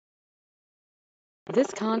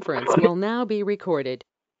This conference will now be recorded.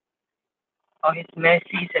 For his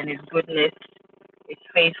mercies and his goodness, his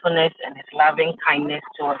faithfulness and his loving kindness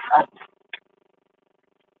towards us.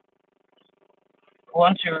 I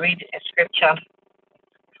want to read a scripture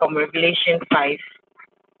from Revelation 5,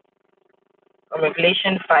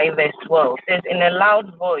 verse 12. It says, in a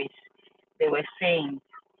loud voice, they were saying,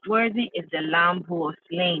 worthy is the Lamb who was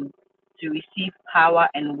slain to receive power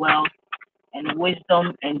and wealth and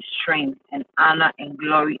wisdom and strength and honor and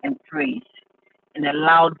glory and praise. In a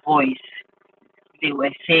loud voice, they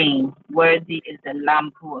were saying, worthy is the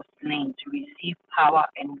Lamb who was slain to receive power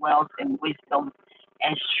and wealth and wisdom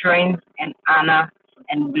and strength and honor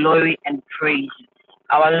and glory and praise.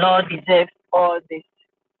 Our Lord deserves all this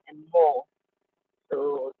and more.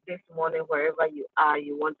 So this morning, wherever you are,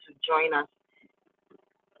 you want to join us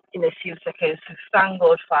in a few seconds to thank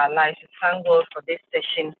God for our lives, to thank God for this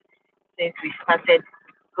session since we started.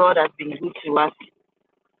 God has been good to us.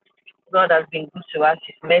 God has been good to us.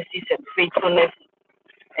 His mercies and faithfulness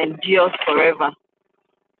endures forever.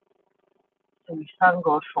 So we thank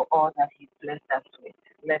God for all that He's blessed us with.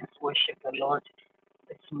 Let's worship the Lord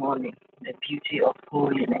this morning, the beauty of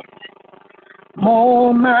holiness.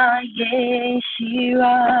 Moma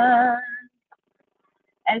Yeshua,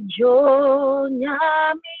 Ejo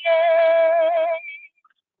Nyamie,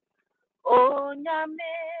 O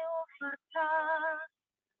Nyame Ofata,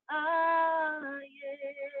 Aye,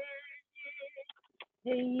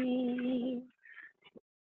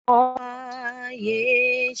 Moma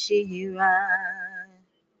Yeshua.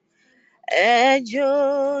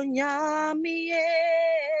 Ejo nyamie,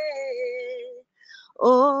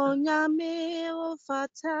 o nyame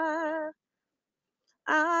ofata,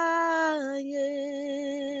 aye,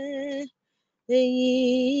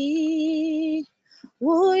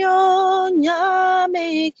 uyo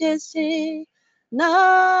nyame kesi,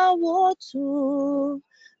 na wotu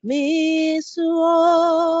misuo,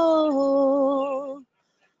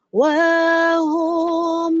 wa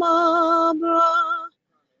humabra.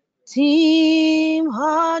 Team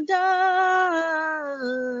Hada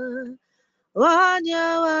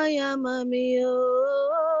Wanya Mamio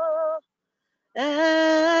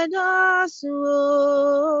Edasuo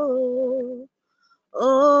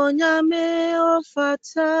Onyame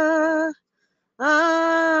Ofata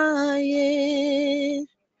Aye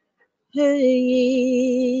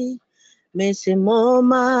Hey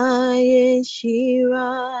Mesimoma Yeshira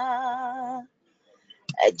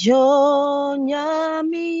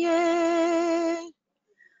Ejonyamiye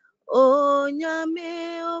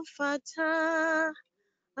Onyame Ofata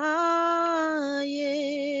Aye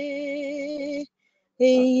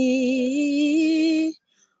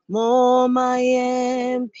Moma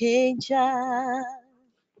Yempincha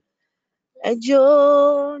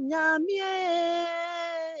Ejonyamiye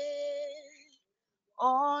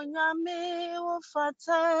Onyame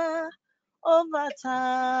Ofata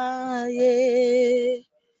Ovataye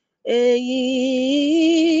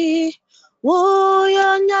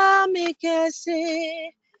Woyo nyame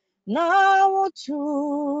kese na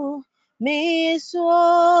wotu miso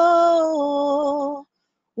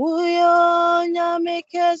Woyo nyame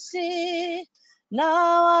kese na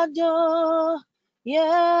wado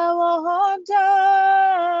yewohoda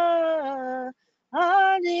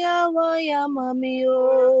Adi awaya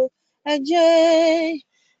mamio eje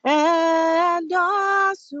edasuo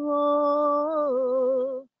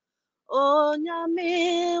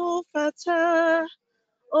Onyame ufata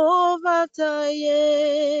ovataye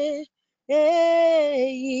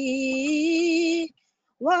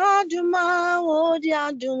waduma wodi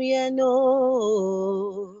adumyeno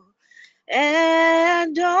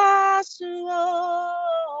endasuo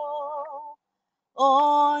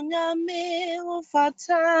Onyame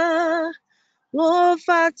ufataye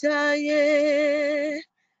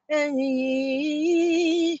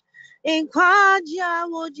Inkwaja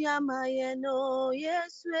wojamayeno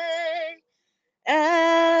Yeswe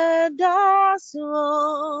edaso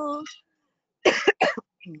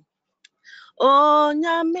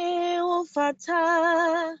Onyame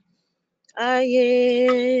ufata aye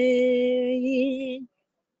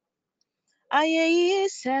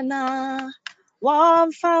sena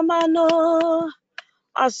wamfamano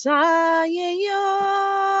asaye yo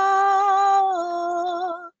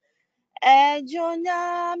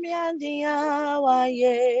Ejonya miandia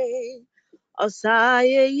waye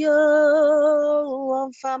Osaye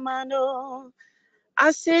yo famano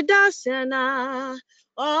Aseda sena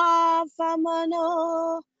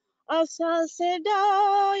famano Osaseda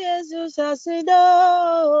Jesus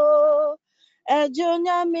asedo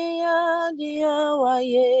Ejonya miandia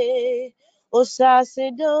waye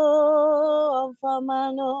Osasedo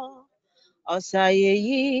famano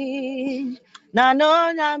Osayeyi,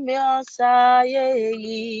 Nano Nyami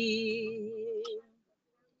Osayeyi.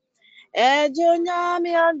 Ejo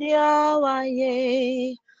Nyami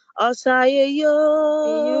Adiawaye, Osayeyo,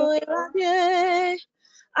 Irabye,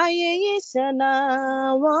 Ayeyi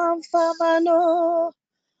Sena, Wamfamano,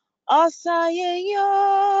 Osayeyo,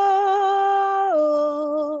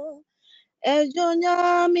 Ejo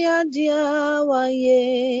Nyami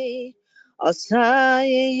Adiawaye,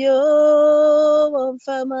 Osayeyo,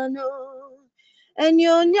 Wamfamano,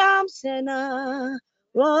 Enyo Nyam Sena,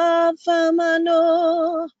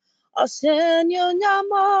 Wamfamano, Osenyo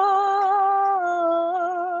Nyamo,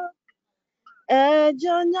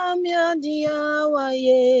 Ejo Nyami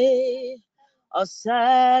Adiawaye,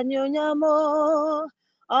 Osenyo Nyamo,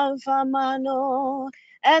 Wamfamano,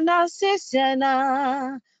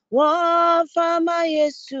 Enasisena, Wamfama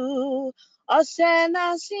Yesu,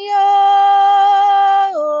 Osenasio,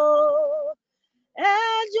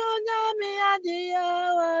 Ejo Nyami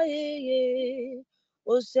Adiawaye,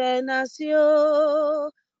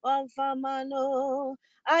 Osenasio, Wamfamano,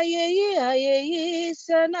 Ayeyi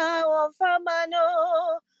Sena,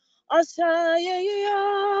 Wamfamano, Osayeyo,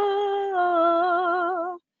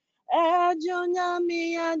 Ejo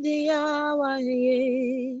Nyami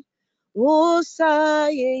Adiawaye,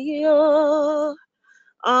 Osayeyo,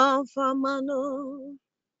 Wamfamano,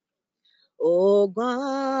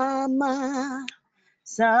 Ogwama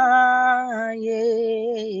Sayeyi,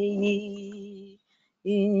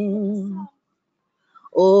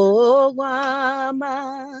 Ogwama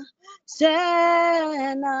Senase,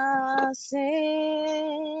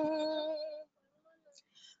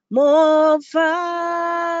 Mofanase,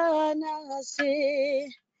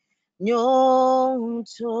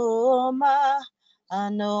 Nyontoma,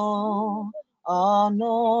 Ano,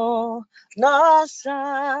 Ono,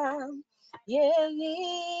 Nasam, Yeyi,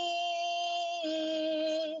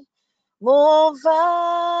 Mofanase,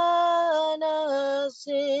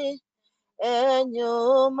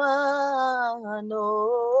 Enyomano,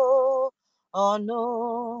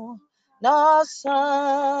 Ono,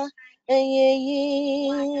 Nasa,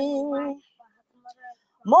 Yeyi,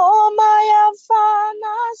 Momaya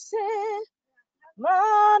Fanase,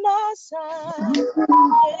 Manasa,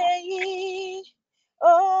 Yeyi,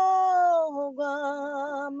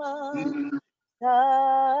 Ogama,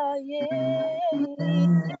 Yeyi,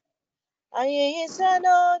 Ayeyi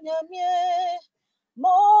Sano Nyamye,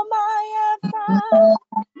 Momaya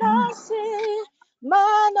Fanase,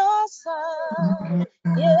 Manasa,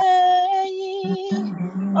 Yeyi,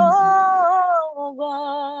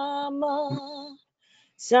 Ogama,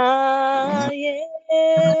 Sayeyi,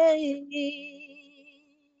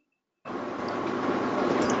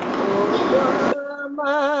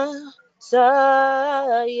 Ogama,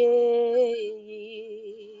 Sayeyi,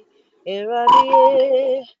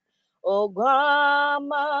 Eradiye,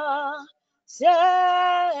 Ogama, Senasio,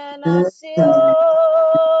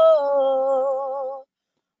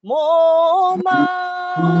 Moma,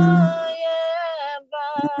 Yeva,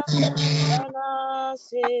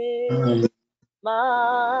 Anase,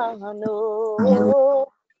 Mano,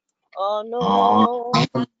 Ono,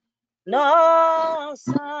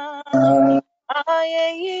 Nasa,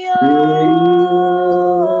 Ayeyo,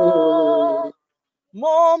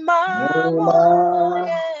 Moma,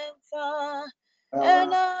 Moyefa,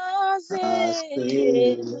 Enase,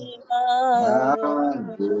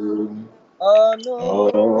 Mano,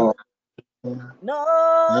 Ono,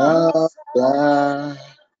 Nasa,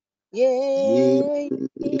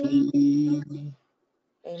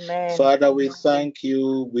 Amen. Father, we thank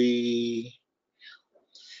you. We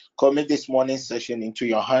commit this morning's session into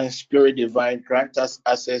your hands. Spirit divine, grant us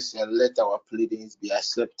access and let our pleadings be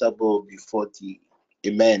acceptable before thee.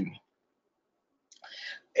 Amen.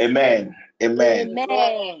 Amen. Amen.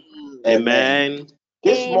 Amen. Amen.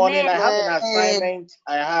 This morning I have an Amen. assignment.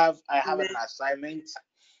 I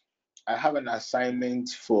have an assignment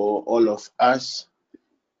for all of us.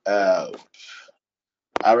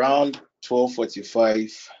 Around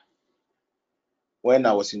 12:45, when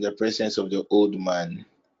I was in the presence of the old man,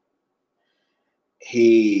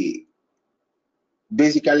 he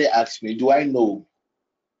basically asked me, do I know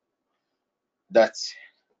that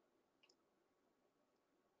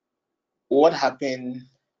what happened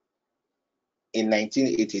in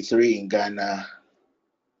 1983 in Ghana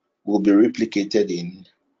will be replicated in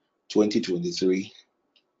 2023?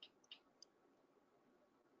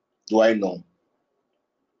 Do I know?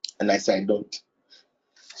 And I said, I don't.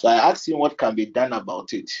 So I asked him what can be done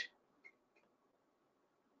about it.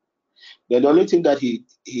 Then the only thing that he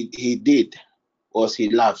did was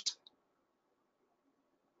he laughed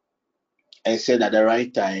and said at the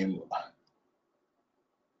right time,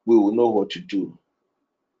 we will know what to do.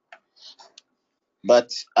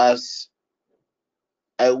 But as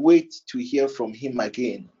I wait to hear from him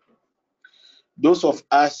again, those of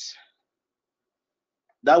us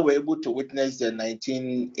that were able to witness the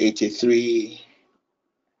 1983,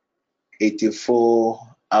 84,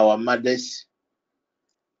 our mothers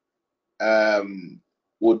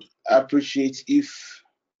would appreciate if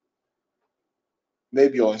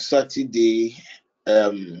maybe on Saturday,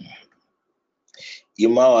 Imao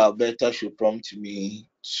Alberta should prompt me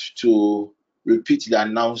to repeat the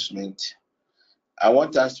announcement. I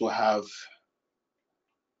want us to have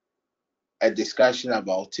a discussion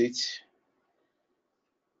about it.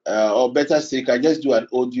 Or better still, I just do an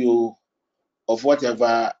audio of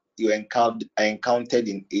whatever you encountered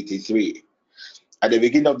in 83. At the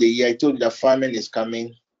beginning of the year, I told you that famine is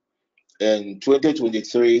coming. In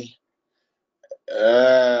 2023,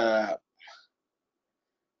 the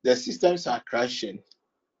systems are crashing.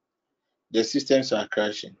 The systems are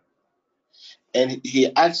crashing. And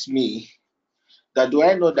he asked me that, do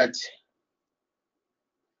I know that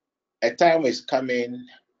a time is coming,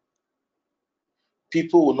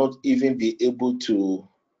 people will not even be able to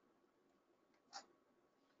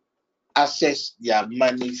access their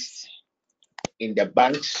monies in the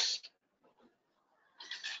banks?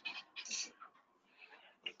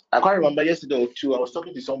 I can't remember, yesterday or two, I was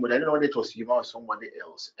talking to somebody, I don't know whether it was Yuma or somebody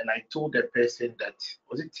else, and I told the person that,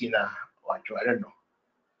 was it Tina or I don't know,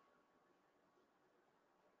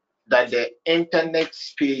 that the internet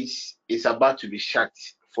space is about to be shut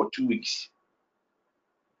for 2 weeks.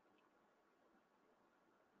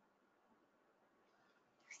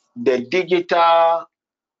 The digital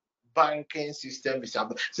banking system is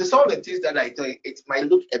about, so some of the things that I tell you, it might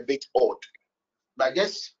look a bit odd, but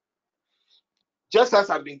just as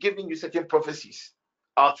I've been giving you certain prophecies,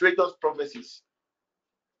 outrageous prophecies,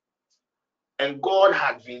 and God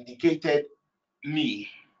had vindicated me,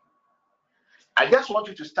 I just want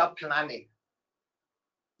you to start planning.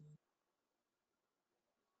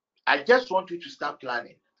 I just want you to start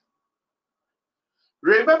planning.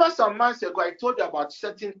 Remember some months ago, I told you about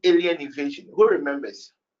certain alien invasion. Who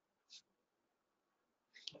remembers?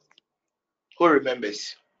 Who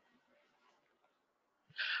remembers?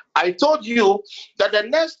 I told you that the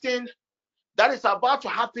next thing that is about to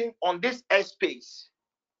happen on this airspace,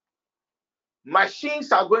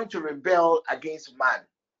 machines are going to rebel against man.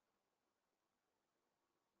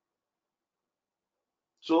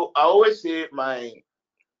 So I always say, my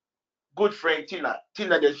good friend Tina,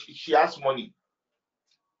 she has money.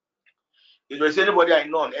 If there's anybody I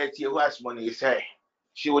know on earth here who has money, it's her.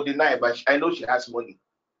 She will deny, but I know she has money.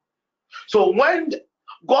 So when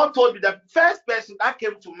God told me, the first person that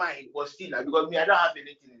came to mind was Tina, because me, I don't have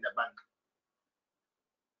anything in the bank.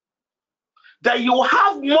 That you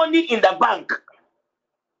have money in the bank.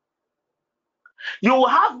 You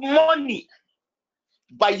have money,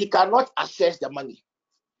 but you cannot access the money.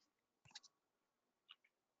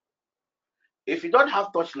 If you don't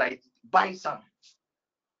have Torchlight, buy some.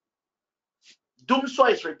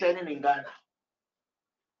 Doomsday is returning in Ghana.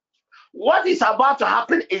 What is about to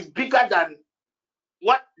happen is bigger than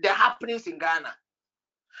what the happenings in Ghana.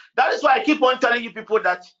 That is why I keep on telling you people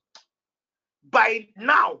that by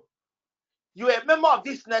now, you are a member of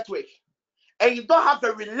this network and you don't have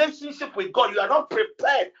a relationship with God, you are not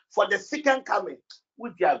prepared for the second coming.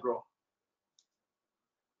 With your girl.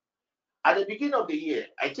 At the beginning of the year,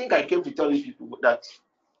 I think I came to tell you people that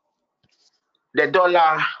the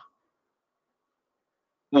dollar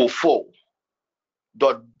will fall.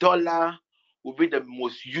 The dollar will be the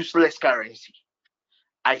most useless currency.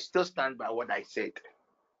 I still stand by what I said.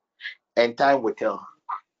 And time will tell.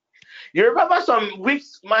 You remember some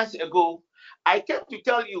weeks, months ago, I came to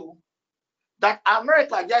tell you that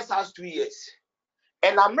America just has 2 years.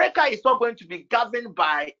 And America is not going to be governed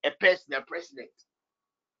by a president.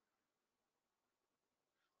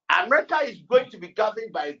 America is going to be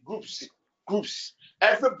governed by groups.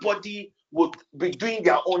 Everybody would be doing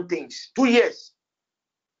their own things. 2 years.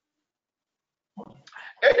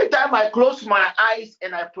 Anytime I close my eyes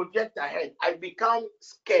and I project ahead, I become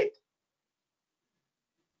scared.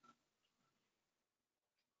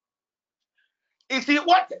 You see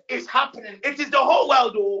what is happening? It is the whole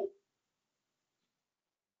world, though.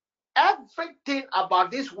 Everything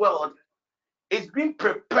about this world is being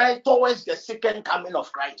prepared towards the second coming of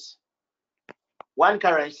Christ. One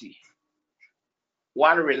currency,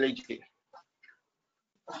 one religion.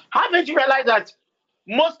 Haven't you realized that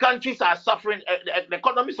most countries are suffering? The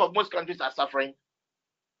economies of most countries are suffering.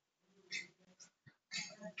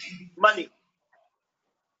 Money.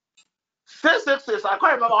 666. I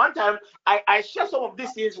can't remember one time I share some of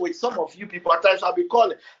these things with some of you people. At times I'll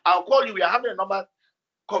call you. We are having a normal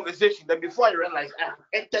conversation. Then before I realize I have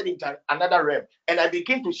entered into another realm, and I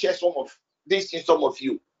begin to share some of this in some of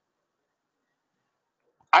you.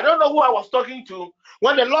 I don't know who I was talking to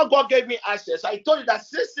when the Lord God gave me access. I told you that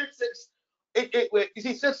 666. You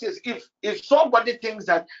see, 666. If somebody thinks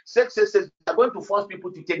that 666 are going to force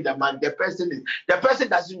people to take the man, the person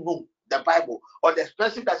doesn't know the Bible, or the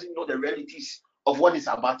person doesn't know the realities of what is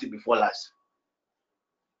about to befall us.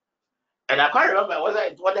 And I can't remember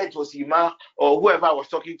whether it was Ima or whoever I was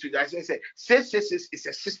talking to. That said 666 is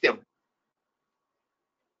a system.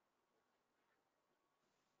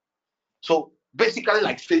 So basically,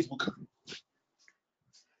 like Facebook,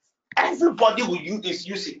 everybody is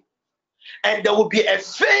using, and there will be a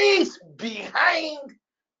face behind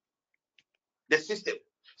the system.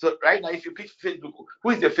 So right now, if you pick Facebook, who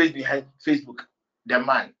is the face behind Facebook? The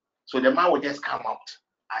man. So the man will just come out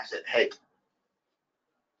as a head.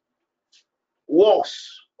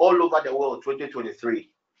 Wars all over the world, 2023.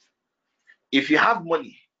 If you have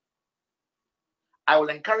money, I will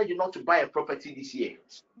encourage you not to buy a property this year.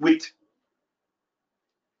 Wait.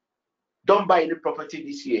 Don't buy any property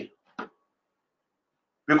this year.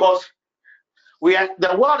 Because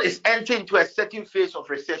the world is entering into a certain phase of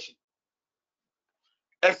recession.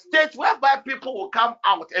 A state whereby people will come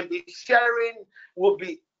out and be sharing, will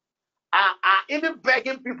be even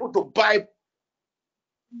begging people to buy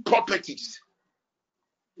properties.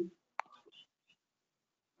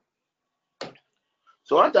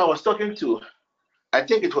 So what I was talking to, I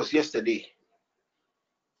think it was yesterday.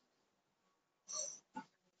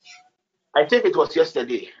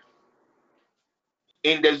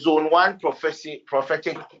 In the Zone 1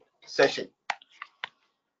 prophetic session.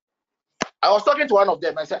 I was talking to one of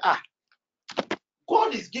them. I said,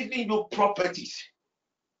 God is giving you properties.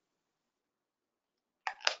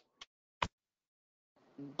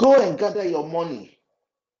 Go and gather your money.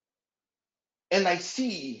 And I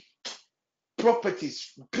see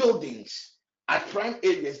properties, buildings at prime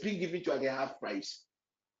areas being given to at a half price.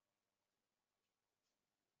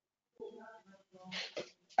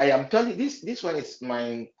 I am telling you, this one is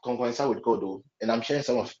my concurrence with God, though, and I'm sharing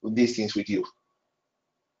some of these things with you.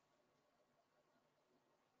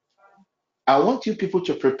 I want you people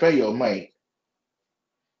to prepare your mind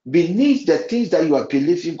beneath the things that you are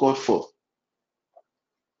believing God for.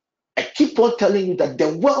 I keep on telling you that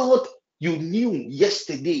the world you knew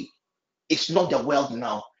yesterday is not the world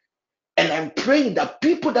now. And I'm praying that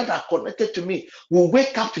people that are connected to me will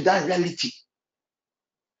wake up to that reality.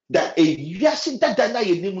 That a viasi dada na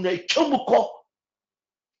ye nimu na chomuko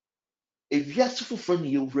a viasi fufuro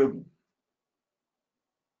ni yewrem.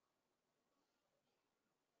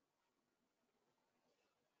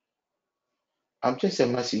 I'm just a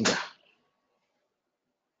messenger.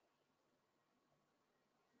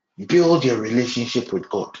 Build your relationship with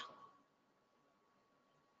God.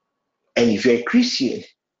 And if you're a Christian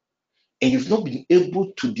and you've not been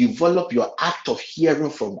able to develop your act of hearing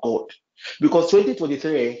from God, because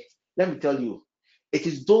 2023, let me tell you, it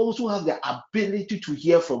is those who have the ability to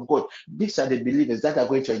hear from God. These are the believers that are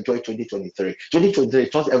going to enjoy 2023. 2023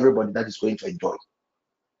 is not everybody that is going to enjoy.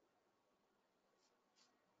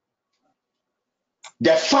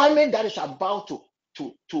 The famine that is about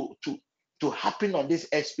to happen on this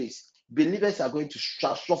airspace, believers are going to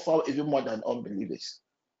suffer even more than unbelievers.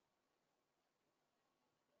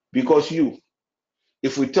 Because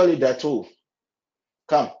if we tell you that,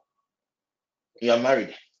 come, you are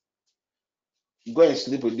married, go and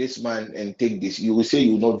sleep with this man and take this, you will say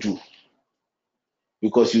you will not do,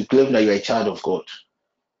 because you claim that you're a child of God.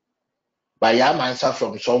 But your answer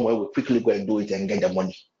from somewhere will quickly go and do it and get the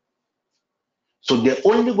money. So the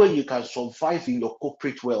only way you can survive in your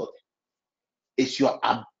corporate world is your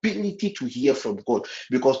ability to hear from God,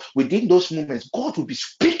 because within those moments, God will be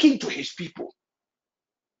speaking to his people.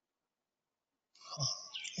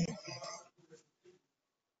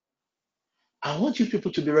 I want you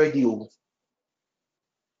people to be ready,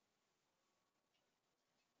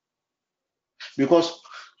 because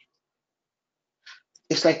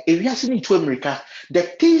it's like if you are sitting to America, the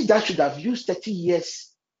things that should have used 30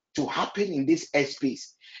 years to happen in this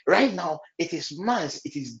airspace, right now it is months,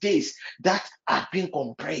 it is days that are being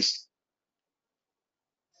compressed.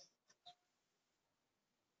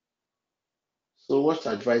 So what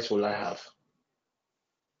advice will I have?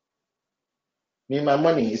 Me, my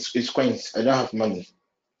money is coins. I don't have money.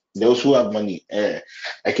 Those who have money, I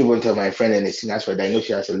keep on telling my friend and the seniors for that. I know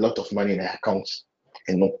she has a lot of money in her accounts.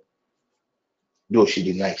 I know, though she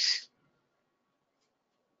be nice.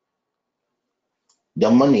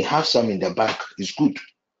 The money, have some in the bank is good.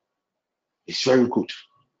 It's very good.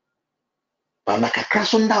 But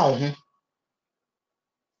down.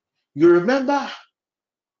 You remember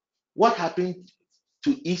what happened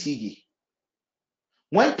to ECG?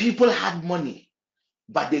 When people had money,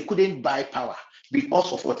 but they couldn't buy power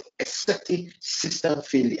because of what? A certain system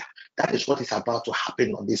failure. That is what is about to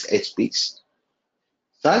happen on this earth space.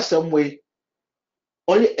 That's some way.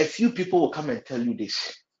 Only a few people will come and tell you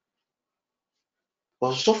this.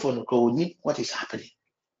 But so for what is happening?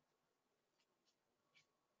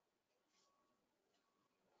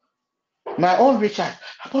 My own Richard,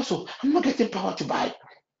 Apostle, I'm not getting power to buy.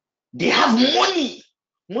 They have money.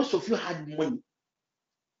 Most of you had money,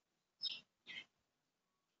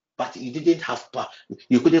 but you didn't have power.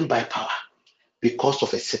 You couldn't buy power because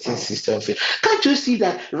of a certain system failure. Can't you see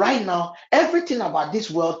that right now everything about this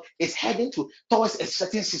world is heading towards a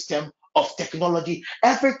certain system of technology?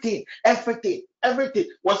 Everything.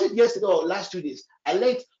 Was it yesterday or last 2 days? I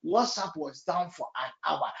learned WhatsApp was down for an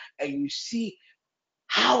hour, and you see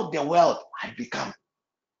how the world had become.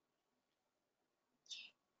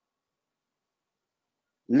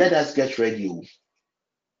 Let us get ready.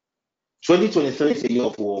 2023 is a year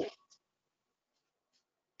of war.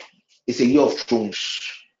 It's a year of thrones.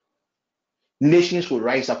 Nations will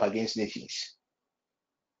rise up against nations.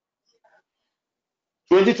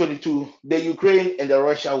 2022, the Ukraine and the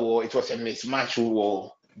Russia war, it was a mismatch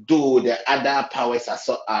war. Though the other powers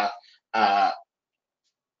are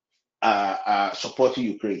supporting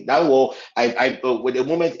Ukraine. That war, with the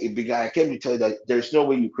moment it began, I came to tell you that there is no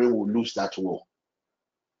way Ukraine will lose that war.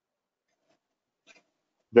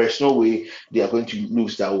 There is no way they are going to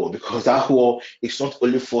lose that war, because that war is not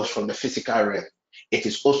only fought from the physical realm, it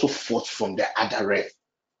is also fought from the other realm.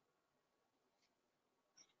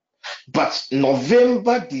 But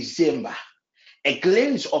November, December, a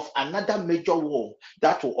glimpse of another major war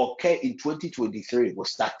that will occur in 2023 will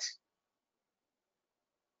start.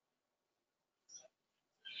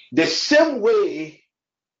 The same way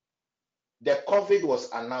the COVID was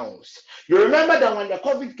announced. You remember that when the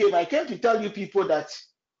COVID came, I came to tell you people that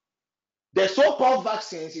the so-called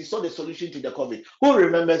vaccines is not the solution to the COVID. Who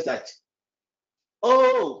remembers that?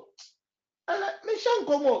 Oh,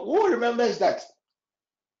 who remembers that?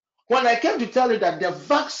 When I came to tell you that the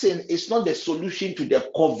vaccine is not the solution to the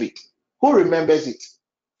COVID, who remembers it?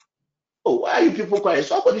 Oh, why are you people quiet?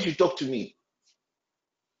 Somebody should talk to me.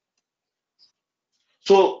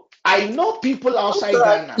 So I know people outside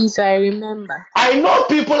Ghana. Yes, I remember. I know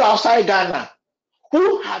people outside Ghana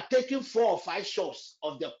who have taken 4 or 5 shots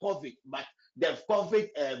of the COVID, but the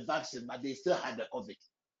COVID vaccine, but they still had the COVID.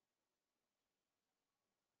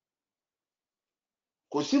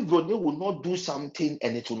 Because if Brunei will not do something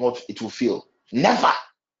and it will fail. Never.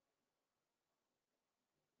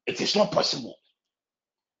 It is not possible.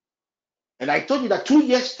 And I told you that 2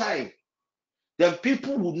 years' time, then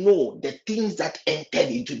people will know the things that entered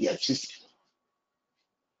into their system.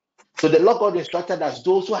 So the Lord God instructed us,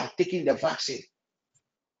 those who are taking the vaccine,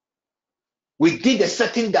 we did a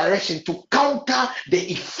certain direction to counter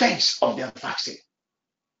the effects of the vaccine.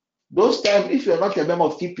 Those times, if you're not a member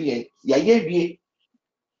of TPN, you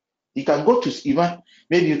can go to Iman,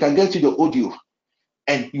 maybe you can get to the audio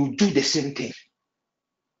and you do the same thing.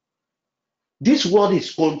 This world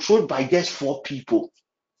is controlled by just 4 people.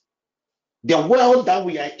 The world that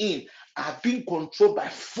we are in are being controlled by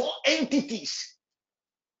 4 entities.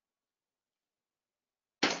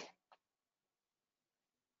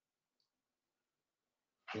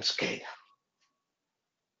 I'm scared.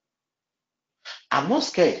 I'm not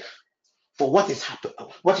scared for what is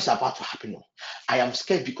about to happen. I am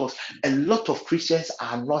scared because a lot of Christians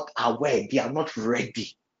are not aware. They are not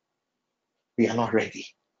ready. We are not ready.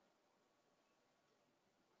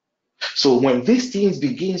 So when these things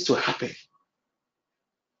begins to happen,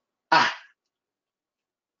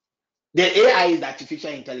 the AI is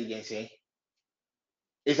artificial intelligence.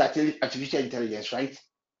 It's artificial intelligence, right?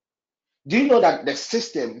 Do you know that the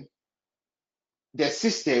system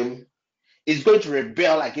is going to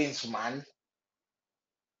rebel against man?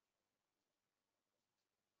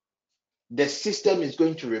 The system is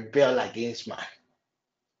going to rebel against man.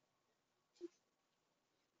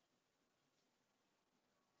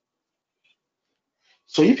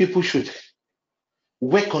 So you people should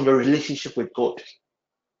work on your relationship with God.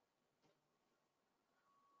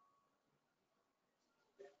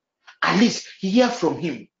 At least hear from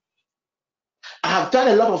him. I have done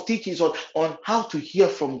a lot of teachings on how to hear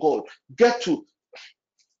from God. Get to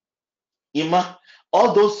Ima.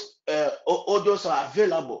 All those audios are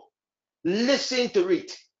available. Listen to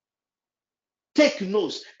it. Take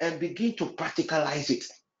notes and begin to practicalize it.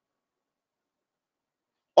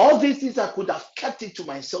 All these things I could have kept it to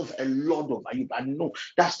myself a lot of you, but no,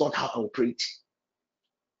 that's not how I operate.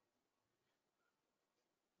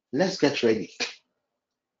 Let's get ready.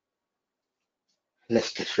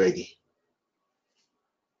 Let's get ready.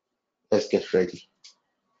 Let's get ready.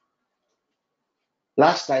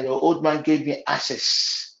 Last night, the old man gave me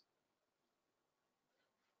access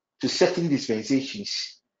to certain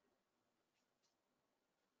dispensations.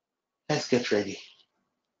 Let's get ready.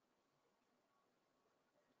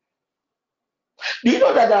 Do you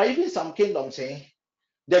know that there are even some kingdoms,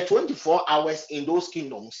 the 24 hours in those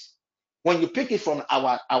kingdoms, when you pick it from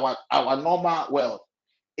our normal world,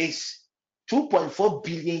 is 2.4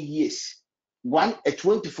 billion years.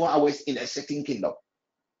 24 hours in a certain kingdom.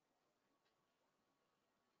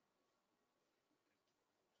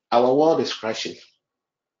 Our world is crashing.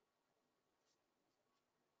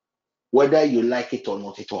 Whether you like it or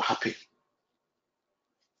not, it will happen.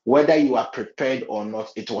 Whether you are prepared or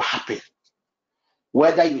not, it will happen.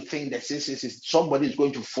 Whether you think that somebody is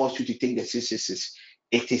going to force you to take the 666,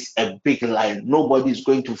 it is a big lie. Nobody is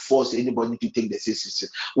going to force anybody to take the 666.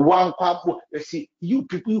 One couple, see, you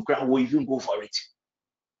people, you can will even go for it.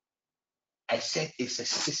 I said it's a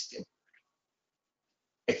system.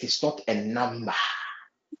 It is not a number.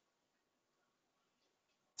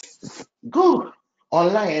 Go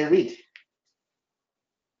online and read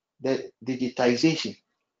the digitization.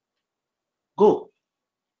 Go.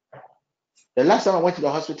 The last time I went to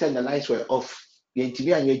the hospital and the lights were off, they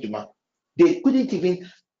couldn't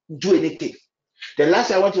even do anything. The last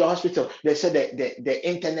time I went to the hospital, they said that the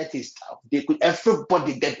internet is down.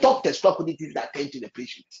 Everybody, the doctors couldn't even attend to the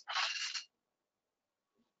patients.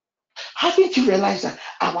 Haven't you realized that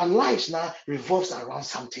our lives now revolves around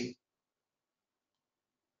something?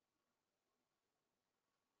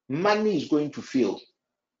 Money is going to fail.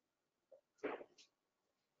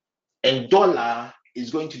 And dollar is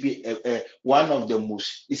going to be one of the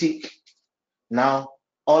most, you see, now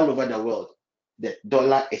all over the world, the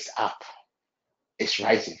dollar is up, it's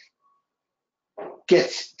rising. Get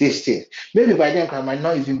this thing. Maybe by then I might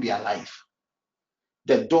not even be alive.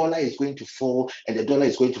 The dollar is going to fall, and the dollar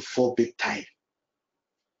is going to fall big time.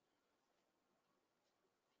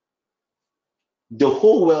 The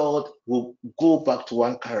whole world will go back to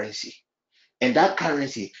one currency. And that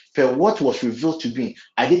currency, for what was revealed to me,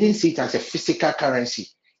 I didn't see it as a physical currency.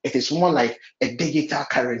 It is more like a digital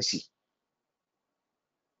currency.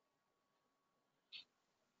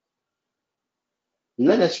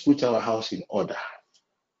 Let us put our house in order.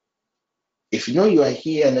 If you know you are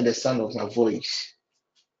here under the sound of my voice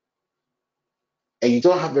and you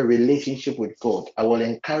don't have a relationship with God, I will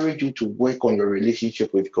encourage you to work on your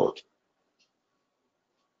relationship with God.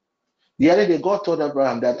 The other day, God told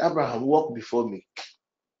Abraham that Abraham, walk before me.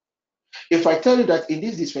 If I tell you that in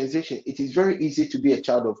this dispensation, it is very easy to be a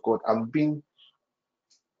child of God, I'm being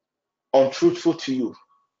untruthful to you.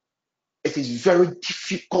 It is very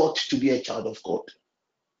difficult to be a child of God.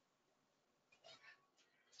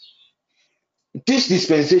 This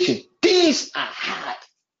dispensation, things are hard.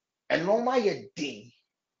 And normal day.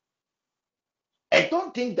 I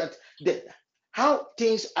don't think that how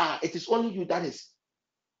things are, it is only you that is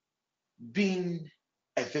being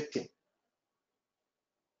a victim.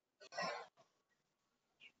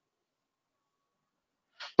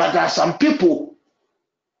 But there are some people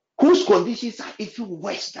whose conditions are even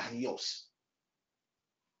worse than yours.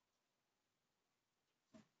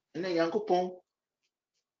 And then Yankopon,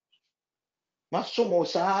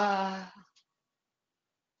 Masomosa,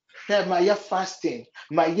 my fasting,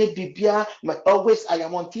 my bibia, always I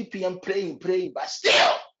am on TPM praying, but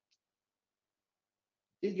still,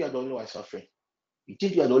 you think you are the only one suffering. You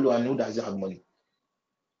think you are the only one who doesn't have money.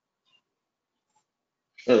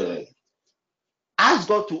 Ask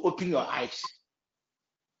God to open your eyes.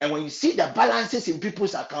 And when you see the balances in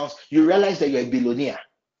people's accounts, you realize that you're a billionaire.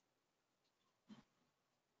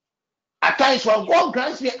 At times, when God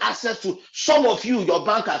grants me access to some of you, your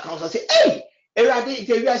bank accounts, I say, hey, but at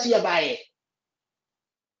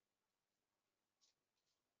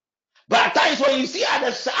times when you see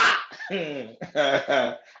others, I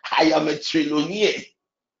am a trillionaire.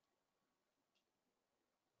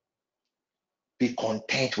 Be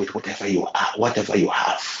content with whatever you are, whatever you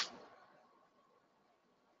have.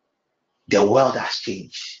 The world has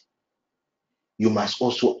changed. You must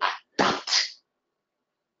also adapt.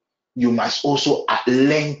 You must also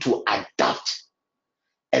learn to adapt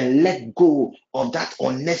and let go of that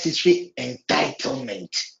unnecessary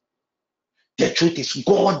entitlement. The truth is,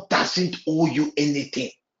 God doesn't owe you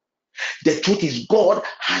anything. The truth is, God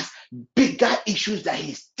has bigger issues that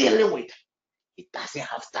He's dealing with. He doesn't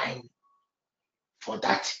have time for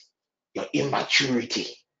that. Your immaturity.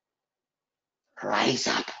 Rise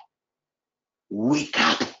up, wake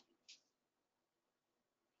up,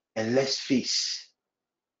 and let's face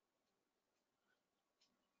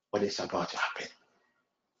what is about to happen.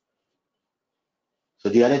 So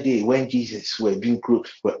the other day, when Jesus were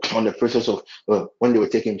on the process of when they were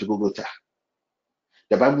taking him to Golgotha,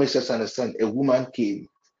 the Bible makes us understand a woman came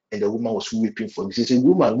and the woman was weeping for me. She said,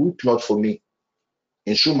 "Woman, weep not for me,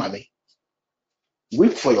 and show mommy,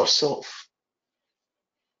 weep for yourself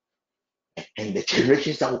and the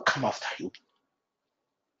generations that will come after you."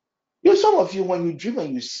 You know, some of you, when you dream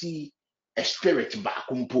and you see a spirit,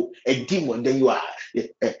 a demon, then you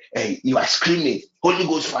are screaming, "Holy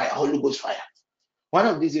Ghost fire, Holy Ghost fire." One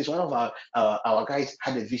of these days, one of our guys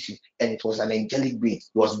had a vision, and it was an angelic being.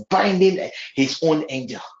 He was binding his own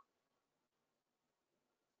angel.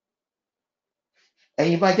 And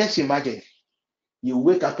you might just imagine, you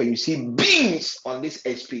wake up and you see beings on this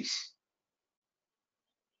airspace.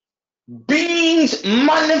 Beings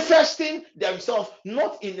manifesting themselves,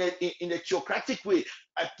 not in a theocratic way.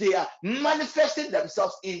 They are manifesting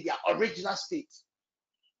themselves in their original state.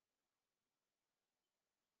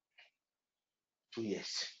 2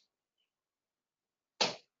 years.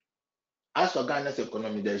 As for Ghana's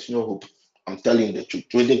economy, there is no hope. I'm telling you the truth.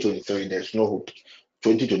 2023, there's no hope.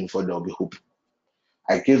 2024, there will be hope.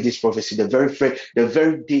 I gave this prophecy the very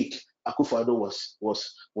day Akufo-Addo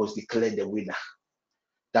was declared the winner.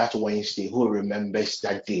 That Wednesday, who remembers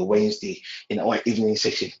that day? Wednesday in our evening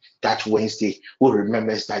session. That Wednesday, who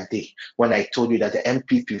remembers that day when I told you that the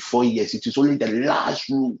MPP 4 years, it is only the last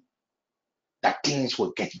rule that things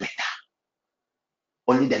will get better.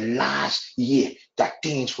 Only the last year that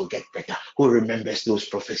things will get better. Who remembers those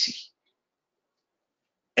prophecies?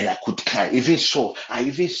 And I even saw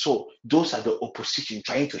those are the opposition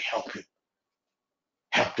trying to help him,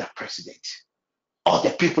 help that president. All the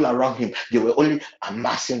people around him, they were only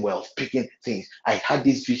amassing wealth, picking things. I had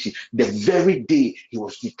this vision the very day he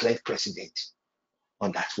was declared president,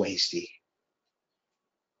 on that Wednesday.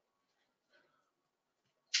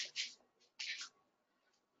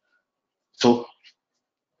 So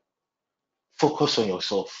focus on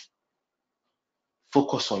yourself,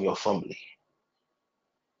 focus on your family,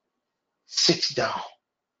 sit down,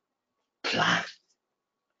 plan,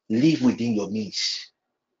 live within your means.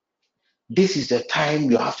 This is the time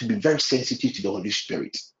you have to be very sensitive to the Holy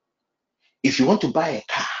Spirit. If you want to buy a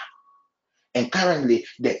car, and currently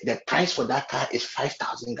the price for that car is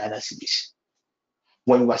 5,000 Ghana cedis.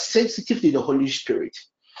 When you are sensitive to the Holy Spirit,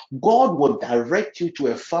 God will direct you to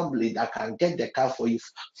a family that can get the car for you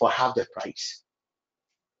for half the price.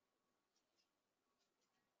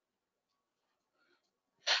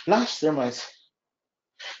 Last 3 months,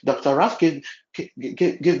 Dr. Raf gave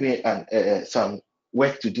me some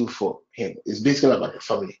work to do for him. It's basically about the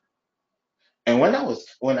family. And when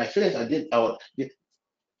I finished, I did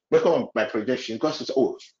work on my projection. God says,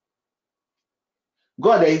 "Oh,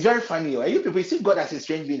 God is very funny. You people see God as a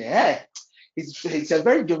strange being. He's a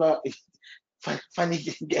very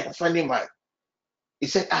funny man." He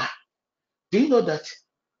said, "Do you know that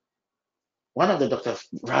one of the Dr.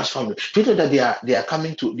 Raf's family, do you know that they are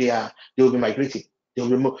coming to they will be migrating. They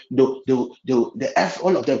will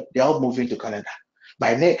all of them, they're all moving to Canada.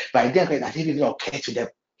 By then I didn't even occur to them.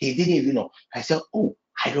 He didn't even know." I said, "Oh,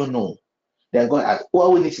 I don't know." Then God asked,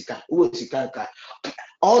 all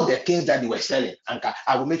the things that they were selling, and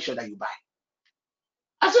I will make sure that you buy.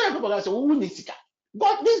 I said, "I said, who needs Sika?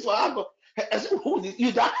 God, this for I said,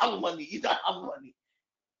 you don't have money, you don't have money."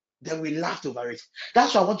 Then we laughed over it.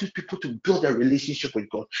 That's why I want you people to build a relationship with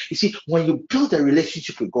God. You see, when you build a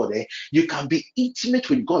relationship with God, you can be intimate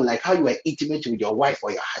with God like how you are intimate with your wife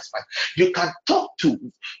or your husband. You can talk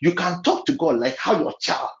to God like how your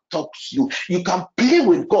child talks to you. You can play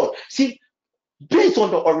with God. See, based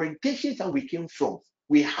on the orientations that we came from,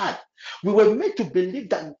 we were made to believe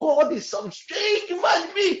that God is some strange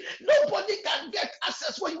human being. Nobody can get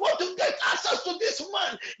access. When you want to get access to this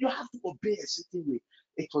man, you have to obey a certain way.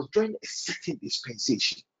 It was during a certain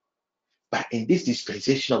dispensation. But in this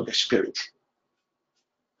dispensation of the Spirit,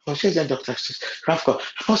 Dr.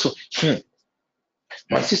 Apostle,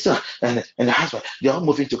 my sister and the husband, they're all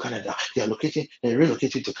moving to Canada. They're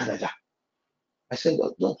relocating to Canada. I said,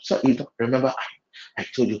 "No, sir, you don't remember. I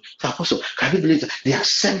told you." So, Apostle, can you believe that they are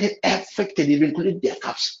sending everything, including their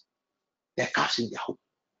cars in their home,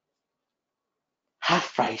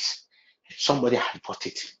 half price? Somebody had bought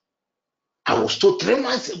it. I was told 3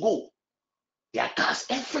 months ago, their cars,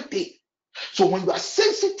 everything. So when you are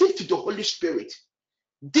sensitive to the Holy Spirit,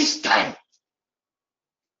 this time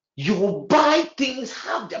you will buy things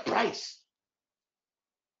half the price.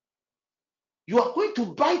 You are going to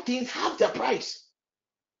buy things half the price.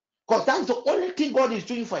 Because that's the only thing God is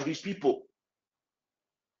doing for his people.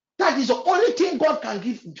 That is the only thing God can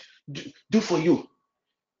do for you.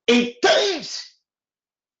 In times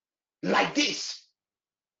like this,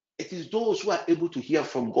 it is those who are able to hear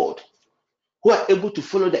from God, who are able to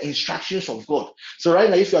follow the instructions of God. So right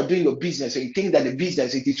now, if you are doing your business and you think that the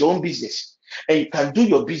business, it is your own business, and you can do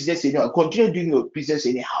your business anyhow, continue doing your business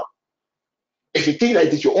anyhow. If you think that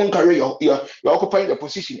it is your own career, you're occupying the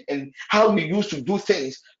position, and how you used to do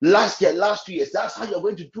things last year, last 2 years, that's how you're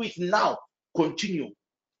going to do it now. Continue.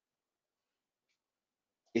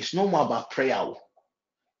 It's no more about prayer,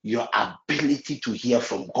 your ability to hear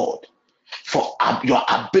from God, for your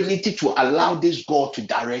ability to allow this God to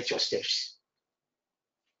direct your steps.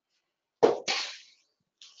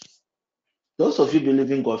 Those of you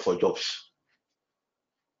believing God for jobs,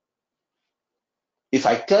 if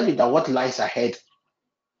I tell you that what lies ahead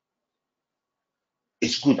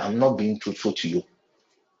is good, I'm not being truthful to you.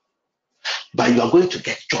 But you are going to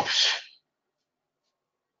get jobs.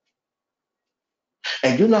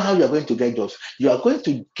 And you know how you are going to get jobs? You are going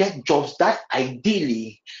to get jobs that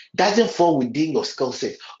ideally doesn't fall within your skill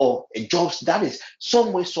set, or jobs that is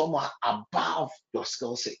somewhere above your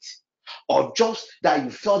skill set, or jobs that you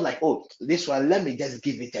felt like, oh, this one, let me just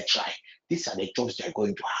give it a try. These are the jobs you're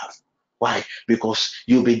going to have. Why? Because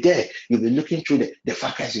you'll be there, you'll be looking through the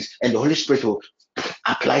vacancies, and the Holy Spirit will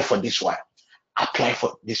apply for this one. Apply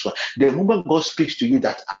for this one. The moment God speaks to you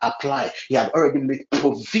that apply, He had already made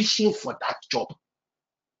provision for that job.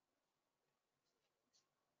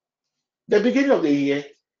 The beginning of the year,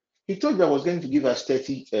 He told you I was going to give us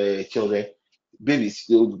 30 children, babies.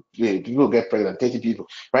 People get pregnant, 30 people.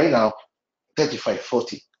 Right now, 35,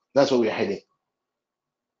 40. That's where we're heading.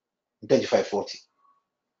 35, 40.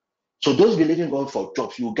 So those believing God for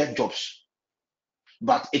jobs, you will get jobs.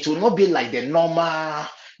 But it will not be like the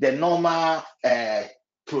normal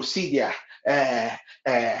procedure.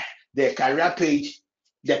 The career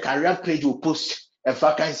page will post a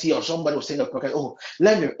vacancy, or somebody will send a vacancy. Oh,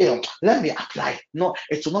 let me apply. No,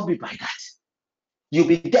 it will not be by that. You'll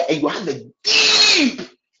be there and you have a deep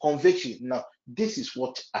conviction. Now, this is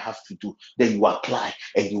what I have to do. Then you apply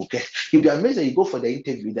and you'll be amazed that you go for the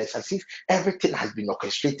interview. That's as if everything has been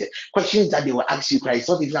orchestrated. Questions that they will ask you, it's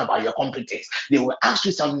not even about your competence. They will ask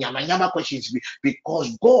you some yama questions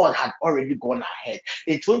because God had already gone ahead.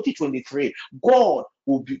 In 2023, God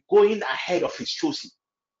will be going ahead of his chosen.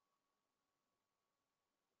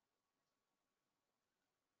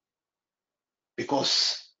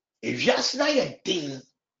 Because if you ask a thing,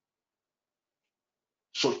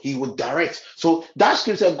 so he would direct. So that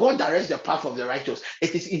scripture, God directs the path of the righteous.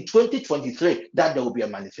 It is in 2023 that there will be a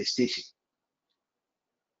manifestation.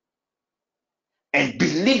 And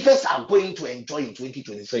believers are going to enjoy in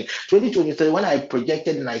 2023. 2023, when I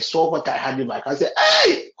projected and I saw what I had in my heart, I said,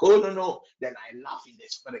 hey, oh no. Then I laugh in the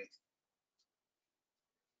spirit.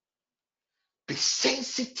 Be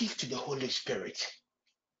sensitive to the Holy Spirit.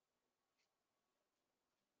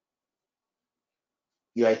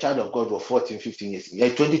 You are a child of God for 14, 15 years. You're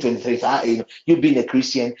 2023. You being a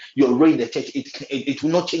Christian, you're already in the church. It will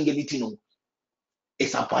not change anything.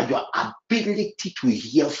 It's about your ability to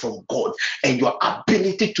hear from God, and your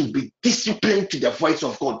ability to be disciplined to the voice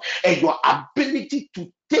of God, and your ability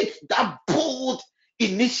to take that bold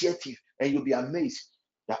initiative, and you'll be amazed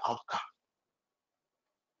the outcome.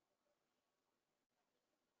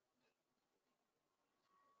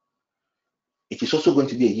 It is also going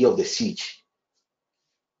to be a year of the siege.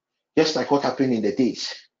 Just like what happened in the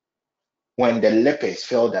days when the lepers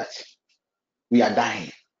felt that we are dying.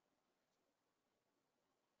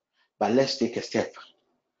 But let's take a step.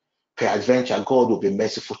 Peradventure, God will be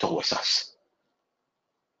merciful towards us.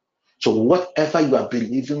 So whatever you are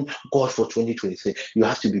believing God for 2023, you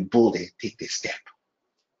have to be bold and take this step.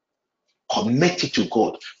 Commit it to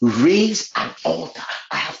God. Raise an altar.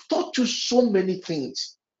 I have taught you so many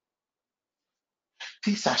things.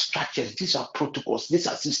 These are structures, these are protocols, these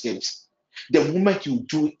are systems. The moment you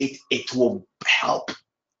do it, it will help.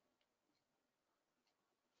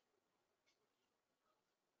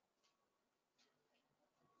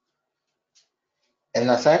 And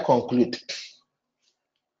as I conclude,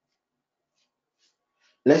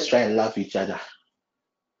 let's try and love each other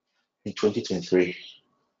in 2023.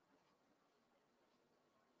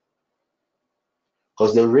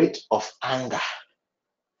 Because the rate of anger,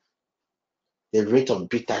 the rate of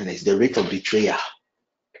bitterness, the rate of betrayal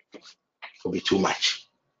will be too much.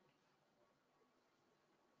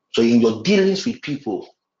 So in your dealings with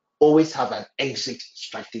people, always have an exit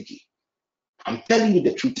strategy. I'm telling you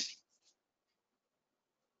the truth.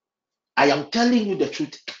 I am telling you the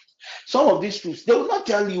truth. Some of these truths, they will not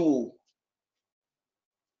tell you.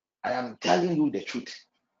 I am telling you the truth.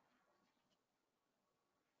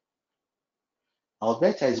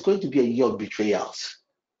 Alberta is going to be a year of betrayals.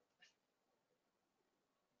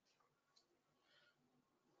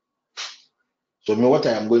 So, what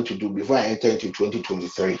I am going to do before I enter into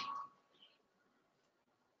 2023,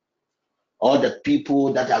 all the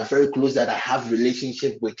people that are very close that I have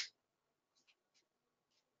relationship with,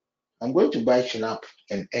 I'm going to buy Shinap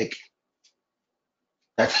and egg.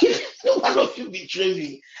 That if no one of you betray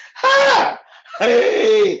me,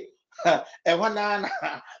 hey, and one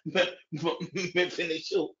me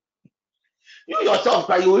finish you. You yourself,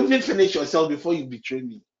 but you will even finish yourself before you betray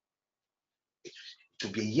me. To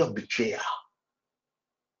be a year of betrayal.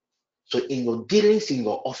 So in your dealings in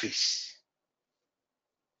your office,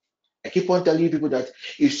 I keep on telling you people that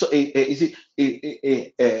if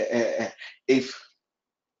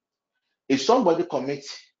somebody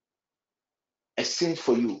commits a sin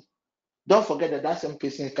for you, don't forget that that same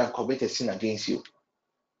person can commit a sin against you.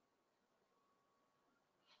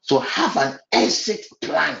 So have an exit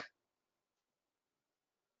plan.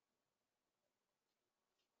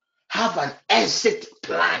 Have an exit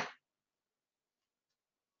plan.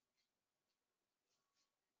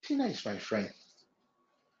 Tina is my friend.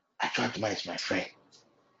 Ajwadma is my friend.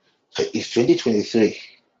 So it's 2023.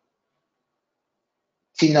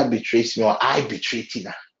 Tina betrays me or I betray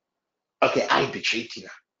Tina. Okay, I betray Tina.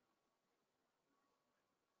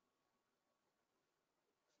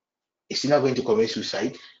 Is Tina going to commit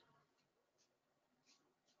suicide?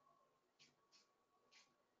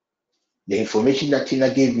 The information that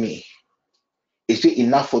Tina gave me, is it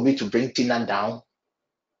enough for me to bring Tina down?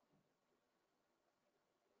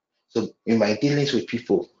 So in my dealings with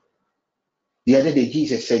people, the other day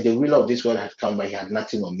Jesus said the will of this world had come, but he had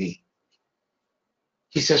nothing on me.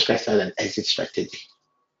 Jesus Christ had an exit strategy.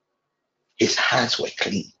 His hands were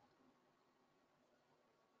clean.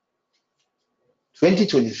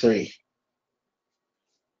 2023,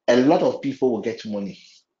 a lot of people will get money.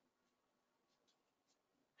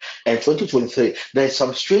 And 2023, there's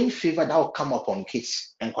some strange favor that will come upon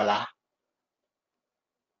kids and Kola.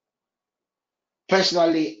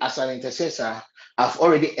 Personally, as an intercessor, I've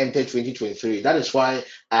already entered 2023. That is why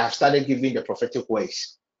I have started giving the prophetic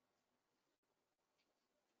words.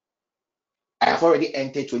 I have already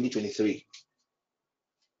entered 2023.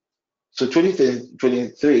 So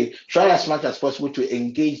 2023, try as much as possible to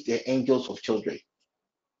engage the angels of children.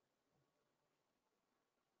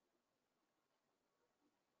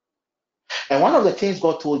 And one of the things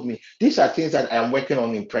God told me, these are things that I am working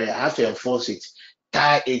on in prayer. I have to enforce it,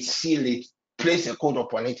 tie it, seal it, place a code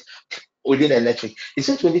upon it within electric. He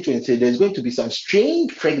said 2023, there's going to be some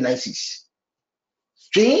strange pregnancies.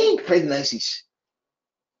 Strange pregnancies.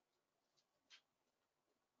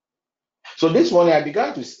 So this morning I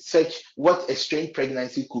began to search what a strange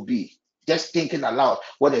pregnancy could be. Just thinking aloud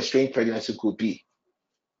what a strange pregnancy could be.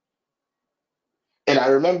 And I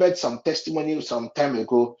remembered some testimony some time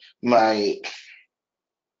ago. My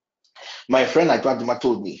friend Ajwadma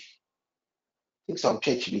told me, I think some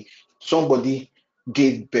church, somebody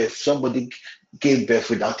gave birth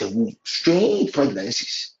without a womb. Strange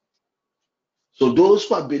pregnancies. So those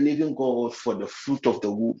who are believing God for the fruit of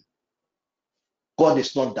the womb, God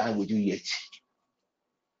is not done with you yet.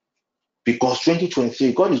 Because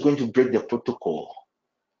 2023, God is going to break the protocol.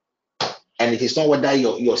 And it is not whether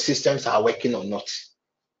your systems are working or not.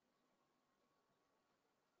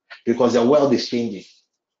 Because the world is changing.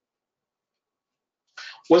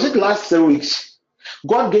 Was it last 3 weeks?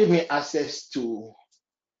 God gave me access to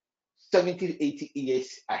 70, 80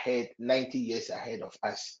 years ahead, 90 years ahead of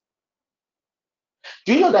us.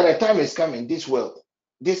 Do you know that a time is coming, this world,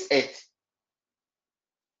 this earth,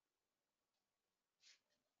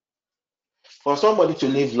 for somebody to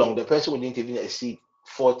live long, the person wouldn't even exceed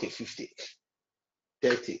 40, 50,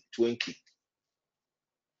 30, 20.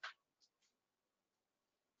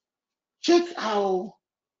 Check how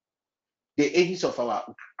the ages of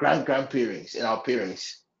our grandparents and our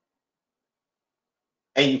parents,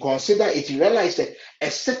 and you consider it, you realize that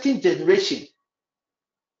a certain generation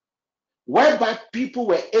whereby people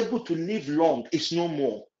were able to live long is no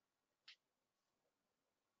more.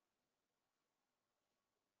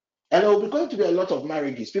 And there will be going to be a lot of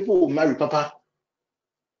marriages. People will marry Papa.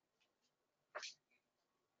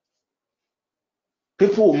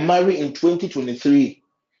 People will marry in 2023.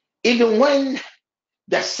 Even when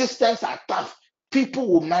the systems are tough, people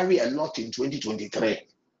will marry a lot in 2023.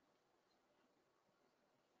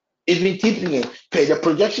 Even thinking, per the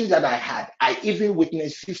projections that I had, I even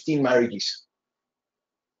witnessed 15 marriages.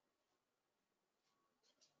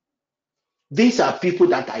 These are people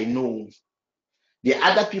that I know. The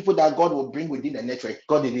other people that God will bring within the network,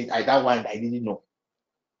 God didn't. That one I didn't know.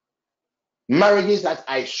 Marriages that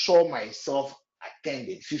I saw myself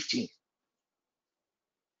attending, 15.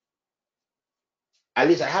 At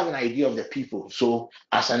least I have an idea of the people. So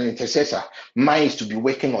as an intercessor, mine is to be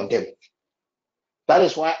working on them. That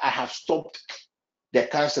is why I have stopped the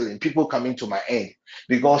counseling, people coming to my end,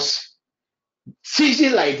 because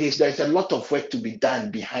season like this, there's a lot of work to be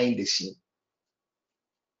done behind the scene.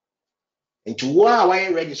 And to why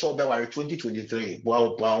I ready so that 2023,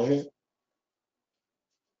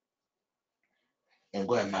 and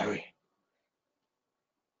go and marry.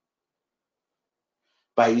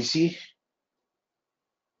 But you see,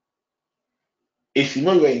 if you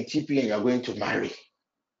know you're in TP and you're going to marry,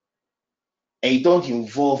 and you don't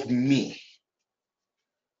involve me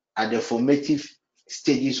at the formative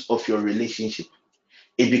stages of your relationship,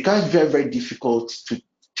 it becomes very, very difficult to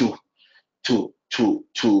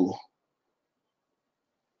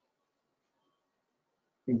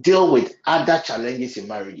deal with other challenges in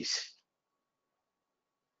marriages.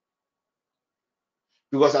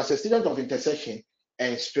 Because as a student of intercession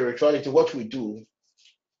and spirituality, what we do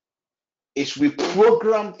is we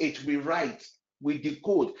program it, we write, we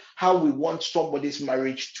decode how we want somebody's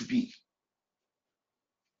marriage to be.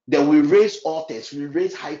 Then we raise altars, we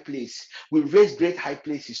raise high places, we raise great high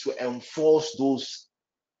places to enforce those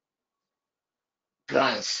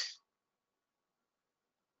plans.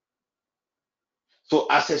 So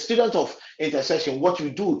as a student of intercession, what we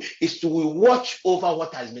do is to watch over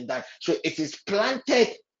what has been done. So it is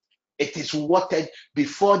planted, it is watered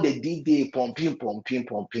before the D-Day,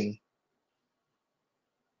 pumping.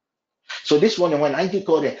 So this morning when Angie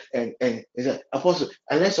called and he said, Apostle,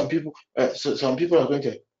 unless some people are going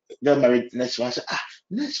to get married next month. I said,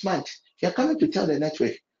 next month you're coming to tell the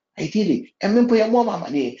network, ideally, and then put your mom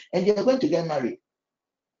money and you're going to get married.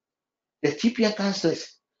 The TPN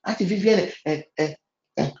counselors, Auntie Vivian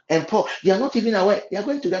and Paul, they are not even aware they are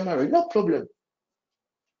going to get married. No problem.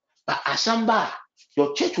 But Asamba,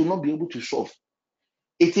 your church will not be able to solve.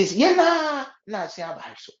 It is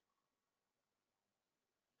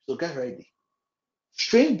so get ready.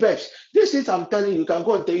 Strange births. This is I'm telling you, can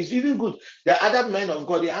go and tell you, it's even good. The other men of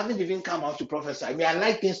God, they haven't even come out to prophesy. I mean, I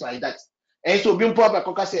like things like that. And so being poor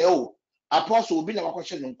by say, oh, apostle will be the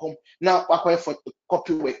question and come now for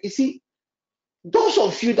copy work. You see, those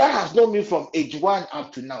of you that has known me from age 1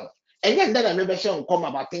 up to now, and yet that I never share come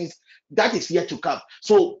about things that is yet to come.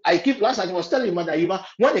 So I keep last time I was telling Mother Eva,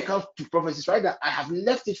 when it comes to prophecies, right, that I have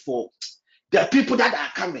left it for the people that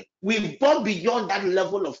are coming. We've gone beyond that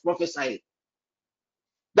level of prophesying.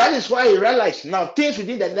 That is why I realize now things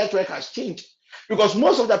within the network has changed. Because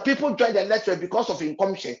most of the people join the network because of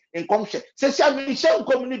income share.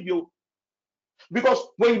 Because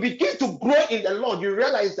when you begin to grow in the Lord, you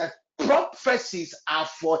realize that prophecies are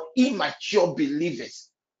for immature believers.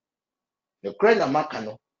 The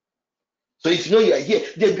Makano. So if you know you are here,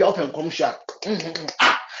 they'll be up and come share.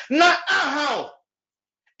 Now how?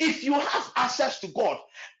 If you have access to God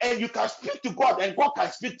and you can speak to God and God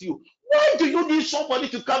can speak to you, why do you need somebody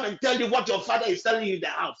to come and tell you what your father is telling you in the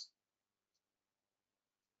house?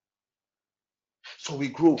 So we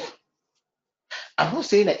grow. I'm not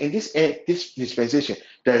saying that in this dispensation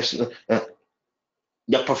there is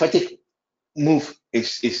the prophetic move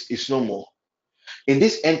is no more. In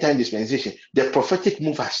this end time dispensation, the prophetic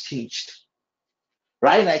move has changed.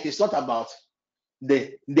 Right now, it is not about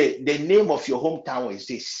the name of your hometown is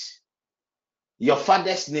this. Your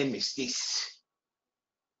father's name is this.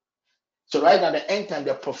 So right now, the end time,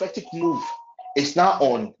 the prophetic move is now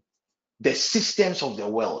on the systems of the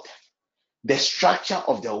world, the structure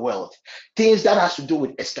of the world, things that has to do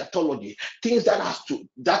with eschatology, things that has to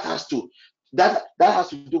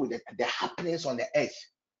do with the happenings on the earth,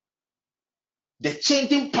 the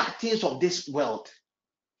changing patterns of this world.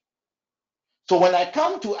 So when I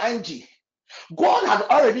come to Angie, God had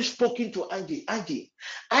already spoken to Angie. Angie,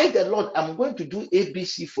 I, the Lord, am going to do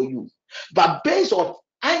ABC for you. But based on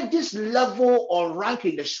Angie's level or rank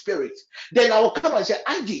in the spirit, then I will come and say,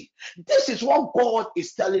 Angie, this is what God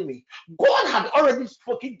is telling me. God had already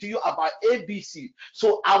spoken to you about ABC.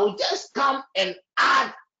 So I will just come and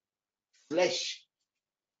add flesh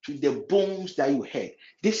to the bones that you heard.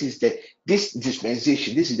 This is this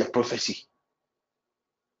dispensation, this is the prophecy.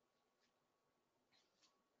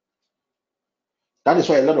 That is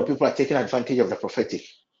why a lot of people are taking advantage of the prophetic.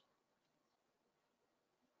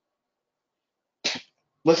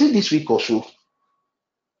 Was it this week or so?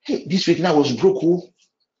 Hey, this week now I was broke.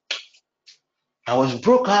 I was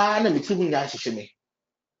broke and I'm feeling that me.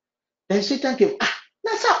 Then Satan came.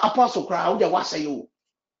 That's how apostle cry. How they was say you?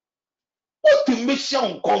 What to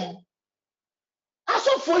mission come?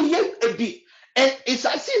 Also for years a bit. And it's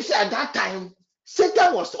as if at that time,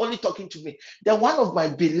 Satan was only talking to me. Then one of my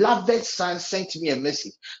beloved sons sent me a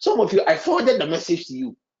message. Some of you, I forwarded the message to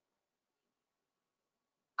you.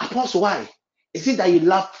 Apostle, why? Is it that you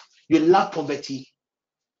love poverty?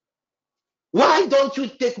 Why don't you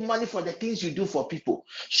take money for the things you do for people?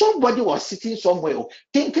 Somebody was sitting somewhere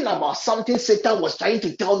thinking about something Satan was trying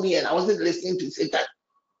to tell me, and I wasn't listening to Satan.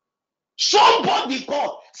 Somebody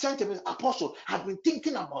called, sent me, Apostle, I've been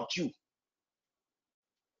thinking about you.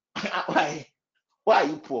 Why are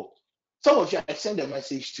you poor? Some of you I sent a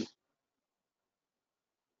message to.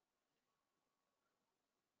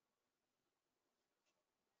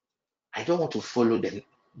 I don't want to follow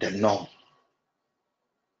the norm.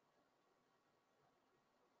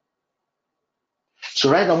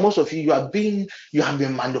 So right now, most of you have been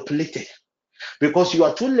manipulated because you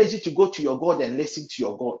are too lazy to go to your God and listen to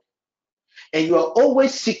your God. And you are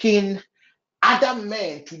always seeking other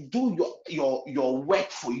men to do your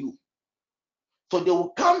work for you. So they will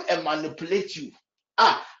come and manipulate you.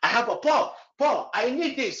 I have a Paul, I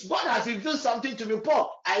need this. God has revealed something to me,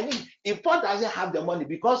 Paul. If Paul doesn't have the money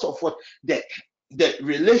because of what the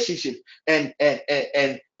relationship and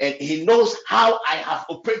he knows how I have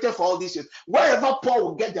operated for all these years. Wherever Paul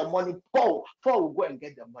will get the money, Paul will go and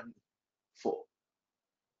get the money for.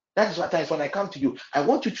 That is what times when I come to you, I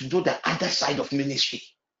want you to do the other side of ministry.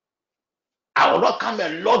 I will not come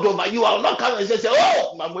and lord over you. I will not come and say,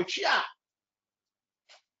 oh, Mamuchia.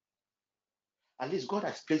 At least God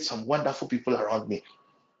has placed some wonderful people around me.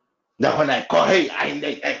 That when I call, hey,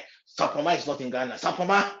 Sapoma is not in Ghana.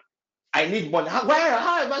 Sapoma, I need money.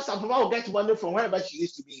 However, Sapoma will get money from wherever she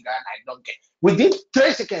used to be in Ghana, I don't get. Within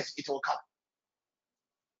 3 seconds, it will come.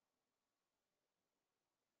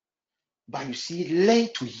 But you see, learn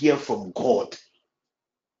to hear from God.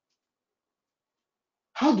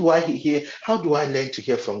 How do I hear? How do I learn to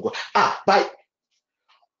hear from God? But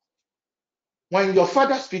when your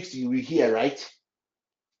father speaks to you, you hear, right?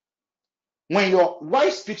 When your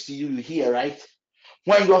wife speaks to you, you hear, right?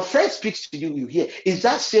 When your friend speaks to you, you hear. It's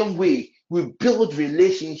that same way we build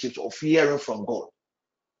relationships of hearing from God.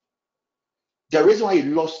 The reason why you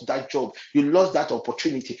lost that job, you lost that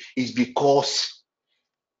opportunity, is because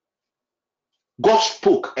God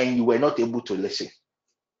spoke and you were not able to listen.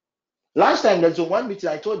 Last time there's one meeting,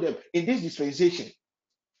 I told them, in this dispensation,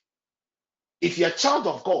 if you're a child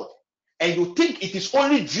of God and you think it is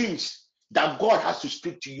only dreams that God has to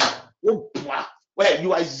speak to you, well,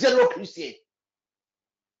 you are zero Christian.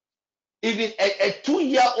 Even a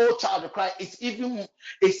 2-year-old child of Christ is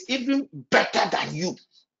even better than you.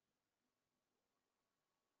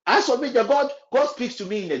 As for me, God speaks to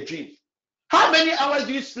me in a dream. How many hours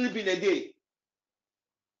do you sleep in a day?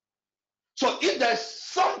 So if there's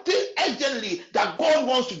something urgently that God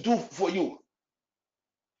wants to do for you,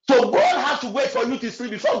 so God has to wait for you to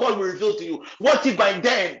sleep before God will reveal to you. What if by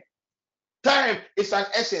then time is an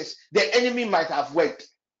essence the enemy might have worked?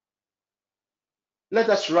 Let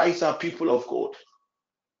us rise up, people of God.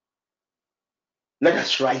 Let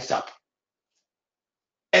us rise up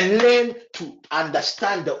and learn to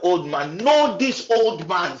understand the old man. Know this old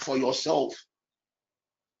man for yourself.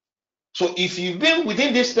 So if you've been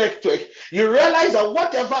within this network, you realize that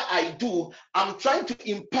whatever I do, I'm trying to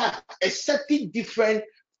impact a certain different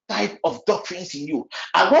type of doctrines in you.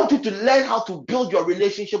 I want you to learn how to build your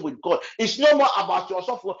relationship with God. It's no more about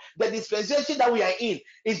yourself. The dispensation that we are in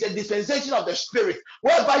is the dispensation of the Spirit,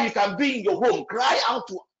 whereby you can be in your home, cry out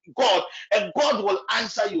to God, and God will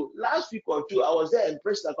answer you. Last week or two, I was there and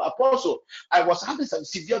praised the Apostle. I was having some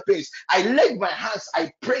severe pains. I laid my hands,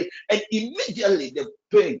 I prayed, and immediately the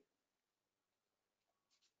pain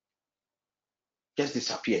just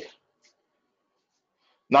disappeared.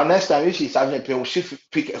 Now, next time if she's having a pain, will she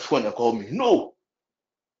pick a phone and call me? No.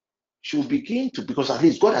 She will begin to, because at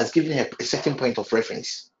least God has given her a certain point of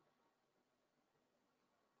reference.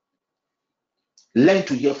 Learn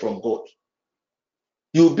to hear from God.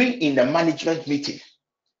 You'll be in the management meeting.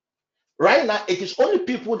 Right now, it is only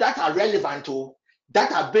people that are relevant to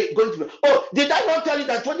that are going to be. Oh, did I not tell you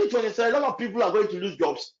that 2023, a lot of people are going to lose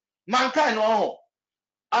jobs? Mankind, no.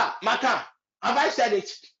 Mankind, have I said it?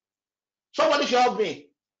 Somebody should help me.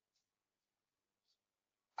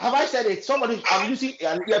 Have I said it? Somebody, I'm using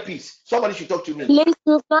an earpiece. Somebody should talk to me. Please,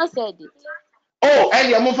 you've not said it. Oh, and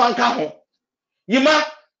your mom can you ma,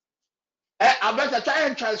 I better try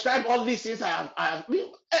and transcribe all these things I have. And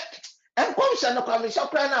you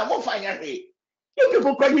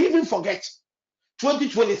people can even forget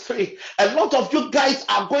 2023. A lot of you guys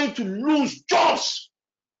are going to lose jobs.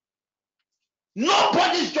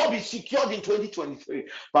 Nobody's job is secured in 2023,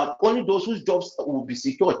 but only those whose jobs will be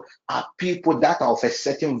secured are people that are of a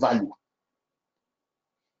certain value.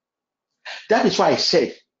 That is why I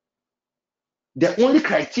said the only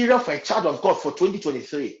criteria for a child of God for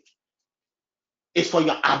 2023 is for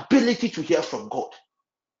your ability to hear from God.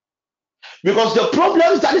 Because the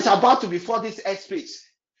problems that is about to befall this airspace,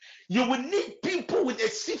 you will need people with a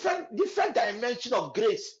different dimension of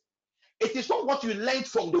grace. It is not what you learned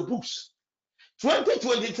from the books.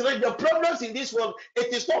 2023, the problems in this world,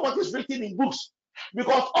 it is not what is written in books.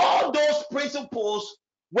 Because all those principles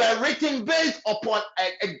were written based upon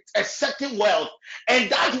a certain world, and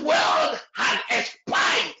that world had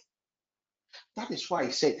expired. That is why I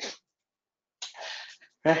said,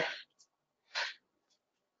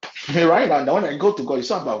 right now, when I go to God, it's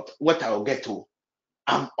not about what I will get to.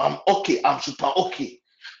 I'm okay. I'm super okay.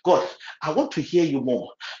 God, I want to hear you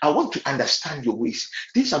more. I want to understand your ways.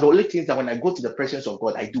 These are the only things that when I go to the presence of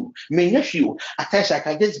God, I do. Many of you, at times I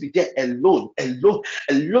can just be there alone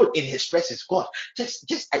in His presence. God, just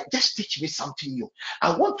teach me something new.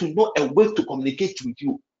 I want to know a way to communicate with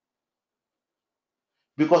you.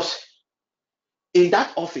 Because in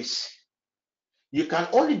that office, you can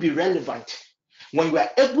only be relevant when you are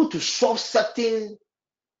able to solve certain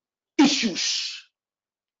issues.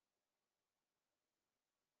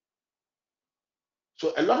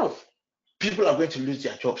 So a lot of people are going to lose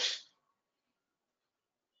their jobs.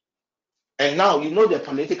 And now you know the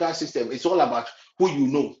political system. It's all about who you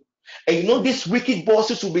know. And you know these wicked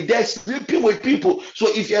bosses will be there sleeping with people. So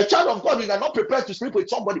if you're a child of God, you are not prepared to sleep with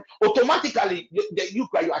somebody, automatically you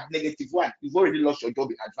are at -1. You've already lost your job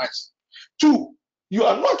in advance. 2, you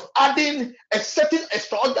are not adding a certain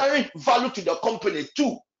extraordinary value to the company.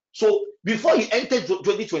 2, so before you enter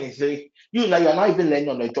 2023, you are not even learning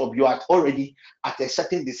on the job. You are already at a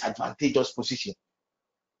certain disadvantageous position.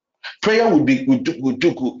 Prayer will do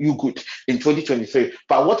you good in 2023.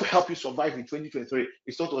 But what will help you survive in 2023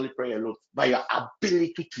 is not only prayer alone, but your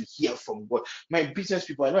ability to hear from God. My business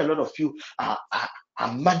people, I know a lot of you are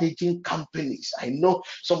managing companies. I know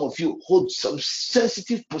some of you hold some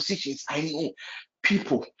sensitive positions. I know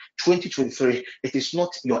people, 2023, it is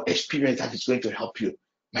not your experience that is going to help you.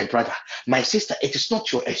 My brother, my sister, it is not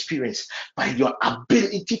your experience, but your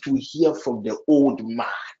ability to hear from the old man.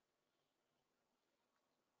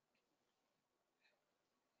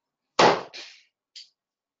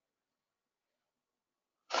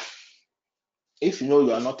 If you know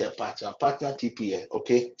you are not a partner TPN,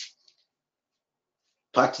 okay?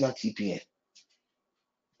 Partner TPN.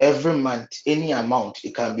 Every month, any amount,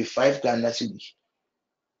 it can be 5 Ghana cedi,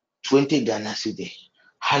 20 Ghana cedi,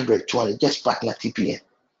 100, 200, just partner TPN.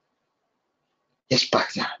 Just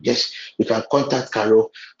partner. Just you can contact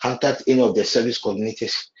Carol, contact any of the service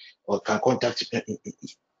coordinators, or can contact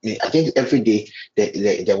I think every day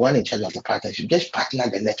the one in charge of the partnership, just partner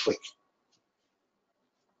the network.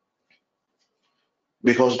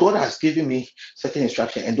 Because God has given me certain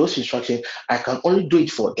instructions, and those instructions I can only do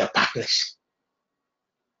it for their partners.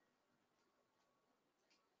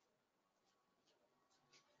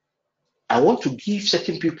 I want to give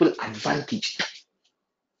certain people advantage.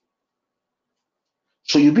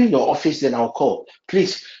 So you be in your office, then I'll call.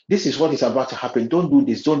 Please, this is what is about to happen. Don't do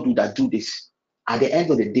this, don't do that, do this. At the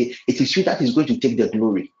end of the day, it is you that is going to take the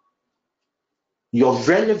glory. Your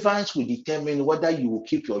relevance will determine whether you will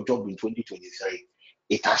keep your job in 2023.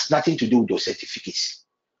 It has nothing to do with your certificates.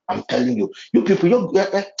 I'm telling you. You people,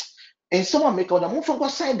 and someone make out a move from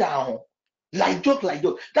what side down. Like joke.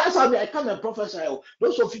 That's how I come and prophesy.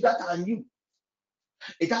 Those of you that are new,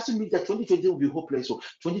 it doesn't mean that 2020 will be hopeless. So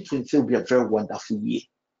 2023 will be a very wonderful year.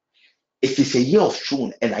 It is a year of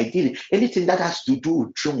throne, and ideally, anything that has to do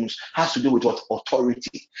with thrones has to do with what?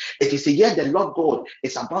 Authority. It is a year the Lord God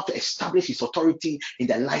is about to establish His authority in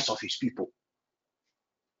the lives of His people.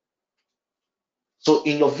 So,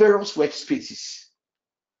 in your various workspaces,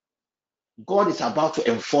 God is about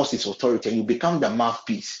to enforce His authority, and you become the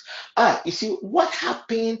mouthpiece. You see, what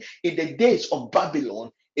happened in the days of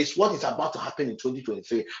Babylon is what is about to happen in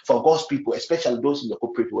 2023 for God's people, especially those in the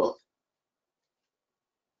corporate world.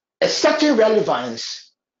 A certain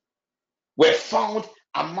relevance were found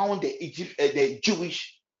among the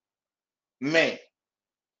Jewish men,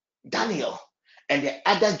 Daniel, and the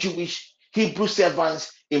other Jewish Hebrew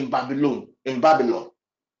servants in Babylon.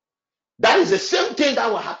 That is the same thing that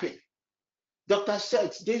will happen. Dr.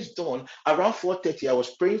 said this dawn around 4:30, I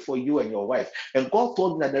was praying for you and your wife, and God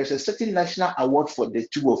told me that there is a certain national award for the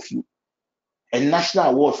two of you. A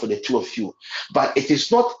national award for the two of you, but it is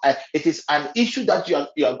not. It is an issue that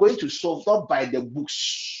you are going to solve not by the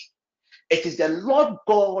books. It is the Lord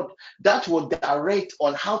God that will direct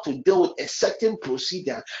on how to deal with a certain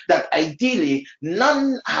procedure that ideally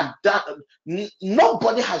none had done.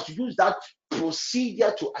 Nobody has used that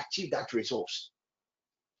procedure to achieve that result.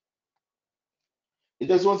 It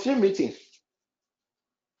was one three meeting.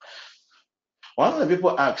 One of the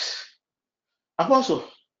people asked, Apostle,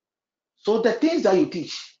 so the things that you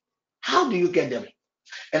teach, how do you get them?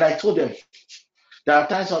 And I told them, there are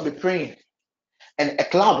times I'll be praying and a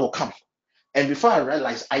cloud will come. And before I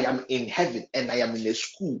realize I am in heaven and I am in a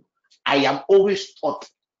school, I am always taught.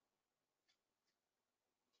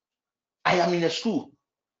 I am in a school.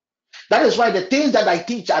 That is why the things that I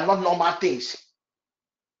teach are not normal things.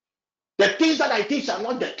 The things that I teach are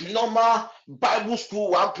not the normal Bible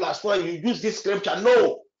school 1+1. You use this scripture.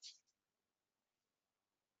 No.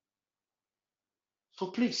 So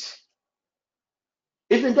please,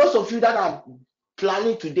 even those of you that are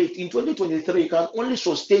planning to date in 2023, you can only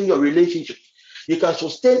sustain your relationship. You can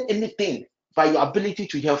sustain anything by your ability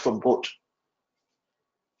to hear from God.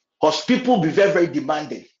 Because people will be very, very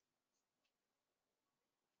demanding.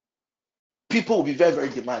 People will be very, very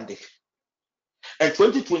demanding. And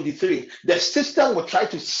 2023, the system will try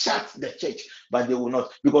to shut the church, but they will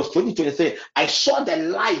not. Because 2023, I saw the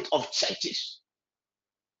light of churches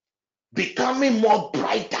becoming more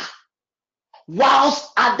brighter,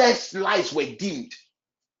 whilst others' lights were dimmed.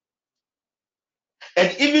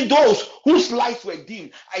 And even those whose lights were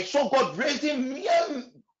dimmed, I saw God raising mere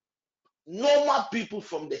normal people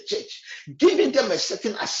from the church, giving them a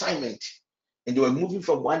certain assignment. And they were moving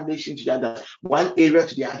from one nation to the other, one area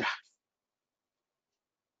to the other.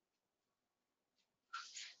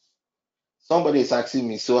 Somebody is asking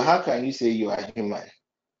me, so how can you say you are human?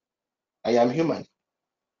 I am human.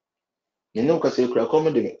 You know, because you come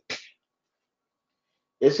to me.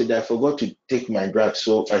 Yesterday, I forgot to take my drugs,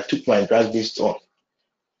 so I took my drugs this on.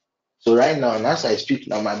 So right now, and as I speak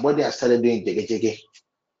now, my body has started doing jege.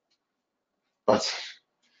 But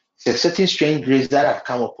it's a certain strange grace that have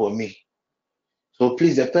come upon me. So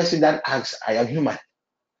please, the person that asks, I am human.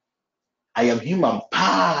 I am human.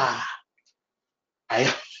 Pa. I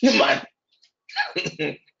am human.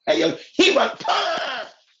 I am human. Pa.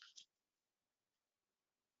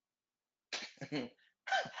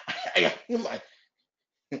 I am human.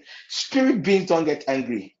 Spirit beings don't get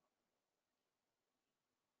angry.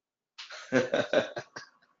 and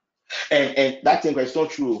that thing is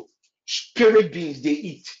not true. Spirit beings, they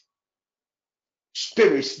eat.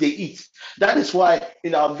 Spirits, they eat. That is why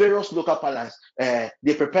in our various local parlance,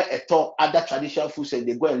 they prepare a talk, other traditional foods, and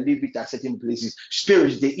they go and leave it at certain places.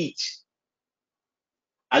 Spirits, they eat.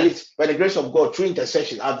 At least by the grace of God, through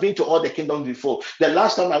intercession, I've been to all the kingdoms before. The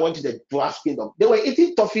last time I went to the dwarf kingdom, they were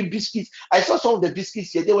eating toffee biscuits. I saw some of the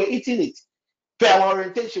biscuits here, they were eating it. Per our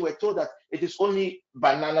orientation, we're told that it is only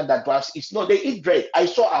banana that dwarfs eat. No, they eat bread. I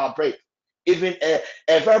saw our bread. Even a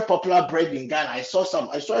very popular bread in Ghana. I saw some.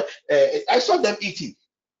 I saw them eating.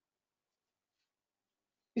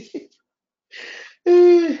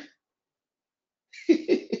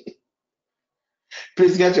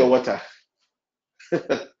 Please get your water.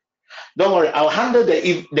 Don't worry, I'll handle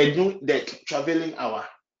the traveling hour.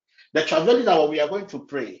 The traveling hour, we are going to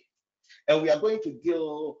pray, and we are going to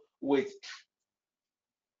deal with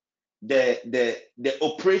the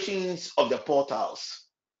operations of the portals.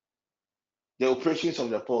 The operations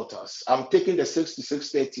of the portals. I'm taking the 6 to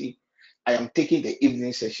 6:30. I am taking the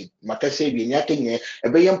evening session.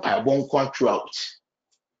 Throughout.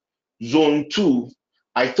 Zone 2,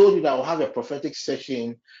 I told you that I'll have a prophetic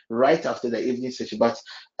session right after the evening session, but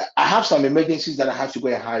I have some emergencies that I have to go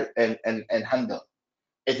and handle.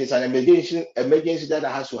 It is an emergency that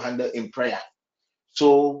I have to handle in prayer.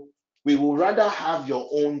 So we will rather have your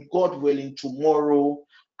own, God willing, tomorrow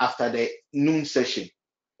after the noon session.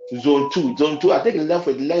 Zone 2, I think it's left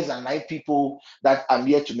with less than 9 people that I'm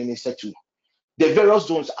here to minister to. The various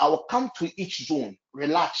zones, I will come to each zone,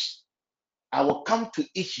 relax. I will come to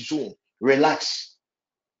each zone, relax.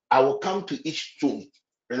 I will come to each zone,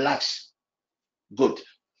 relax. Good.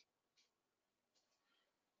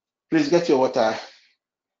 Please get your water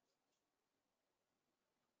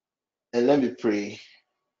and let me pray.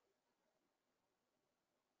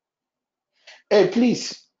 Hey,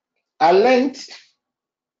 please, I learned.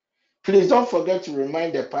 Please don't forget to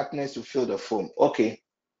remind the partners to fill the form. Okay.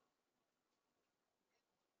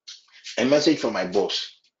 A message from my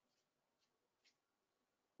boss.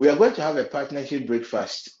 We are going to have a partnership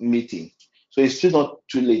breakfast meeting. So it's still not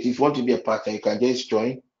too late. If you want to be a partner, you can just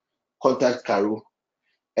join, contact Caro.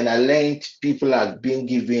 And I learned people are being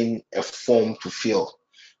given a form to fill.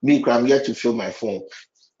 Me, I'm here to fill my form.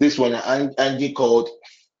 This one, Angie called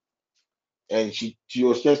And she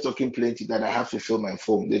was just talking plenty that I have to fill my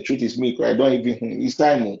phone. The truth is, me, I don't even, it's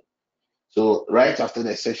time. So right after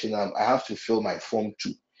the session, I have to fill my form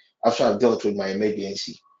too, after I've dealt with my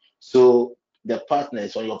emergency. So the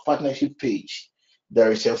partners, on your partnership page,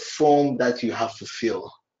 there is a form that you have to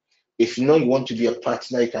fill. If you know you want to be a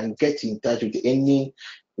partner, you can get in touch with any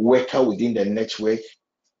worker within the network.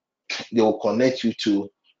 They will connect you to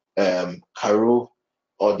Caro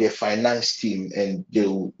or the finance team, and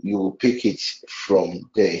you will pick it from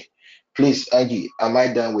there. Please, Angie, am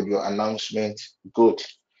I done with your announcement? Good.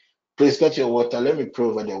 Please get your water. Let me pray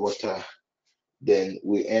over the water. Then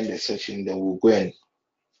we end the session. Then we'll go and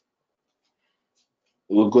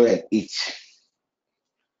eat.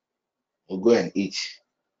 We'll go and eat.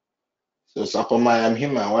 So Sapoma, I'm here,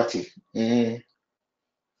 man. What?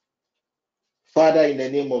 Father, in the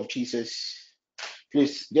name of Jesus,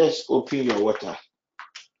 please just open your water.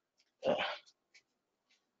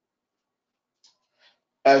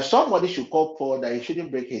 Somebody should call Paul that he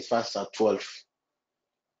shouldn't break his fast at 12.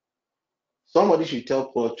 Somebody should tell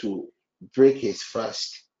Paul to break his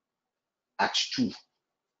fast at 2.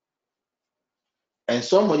 And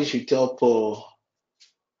somebody should tell Paul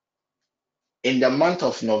in the month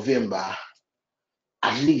of November,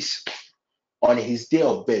 at least on his day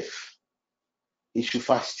of birth, he should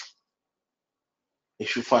fast. He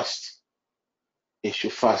should fast. He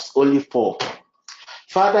should fast. Only Paul.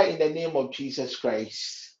 Father, in the name of Jesus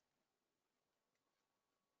Christ,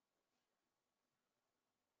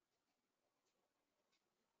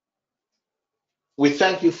 we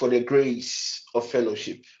thank you for the grace of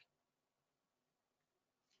fellowship.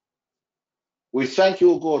 We thank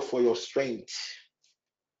you, God, for your strength.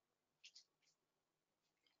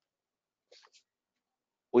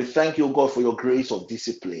 We thank you, God, for your grace of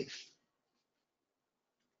discipline.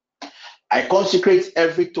 I consecrate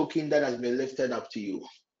every token that has been lifted up to you.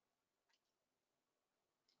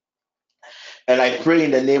 And I pray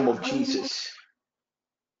in the name of Jesus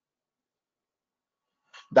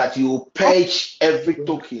that you will purge every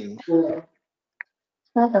token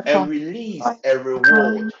and release a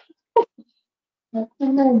reward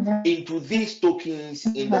into these tokens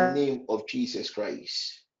in the name of Jesus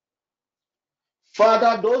Christ.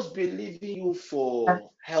 Father, those believing you for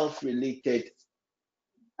health-related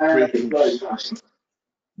breakthroughs,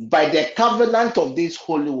 by the covenant of this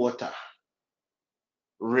holy water,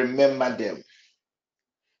 remember them.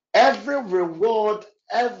 Every reward,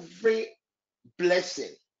 every blessing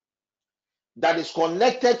that is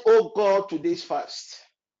connected, oh God, to this fast,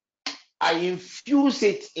 I infuse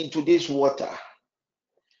it into this water.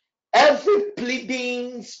 Every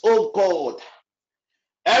pleadings, oh God,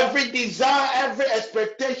 every desire, every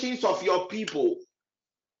expectations of your people,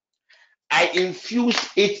 I infuse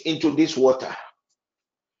it into this water.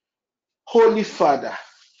 Holy Father,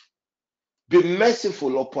 be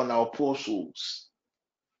merciful upon our poor souls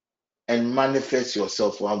and manifest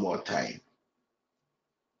yourself one more time.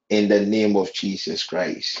 In the name of Jesus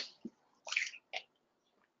Christ.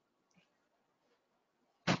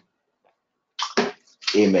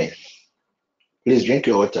 Amen. Please drink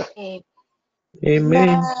your water.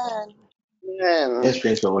 Amen. Let's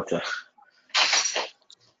drink your water.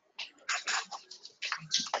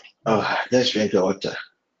 Let's drink your water.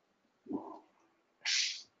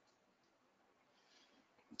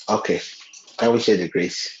 Okay. Can we share the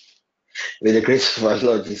grace? May the grace of our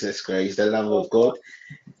Lord Jesus Christ, the love of God,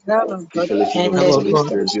 the fellowship of the Holy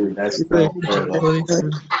Spirit be with us now forever.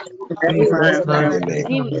 Amen. Amen.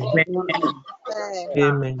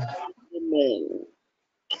 Amen. Amen.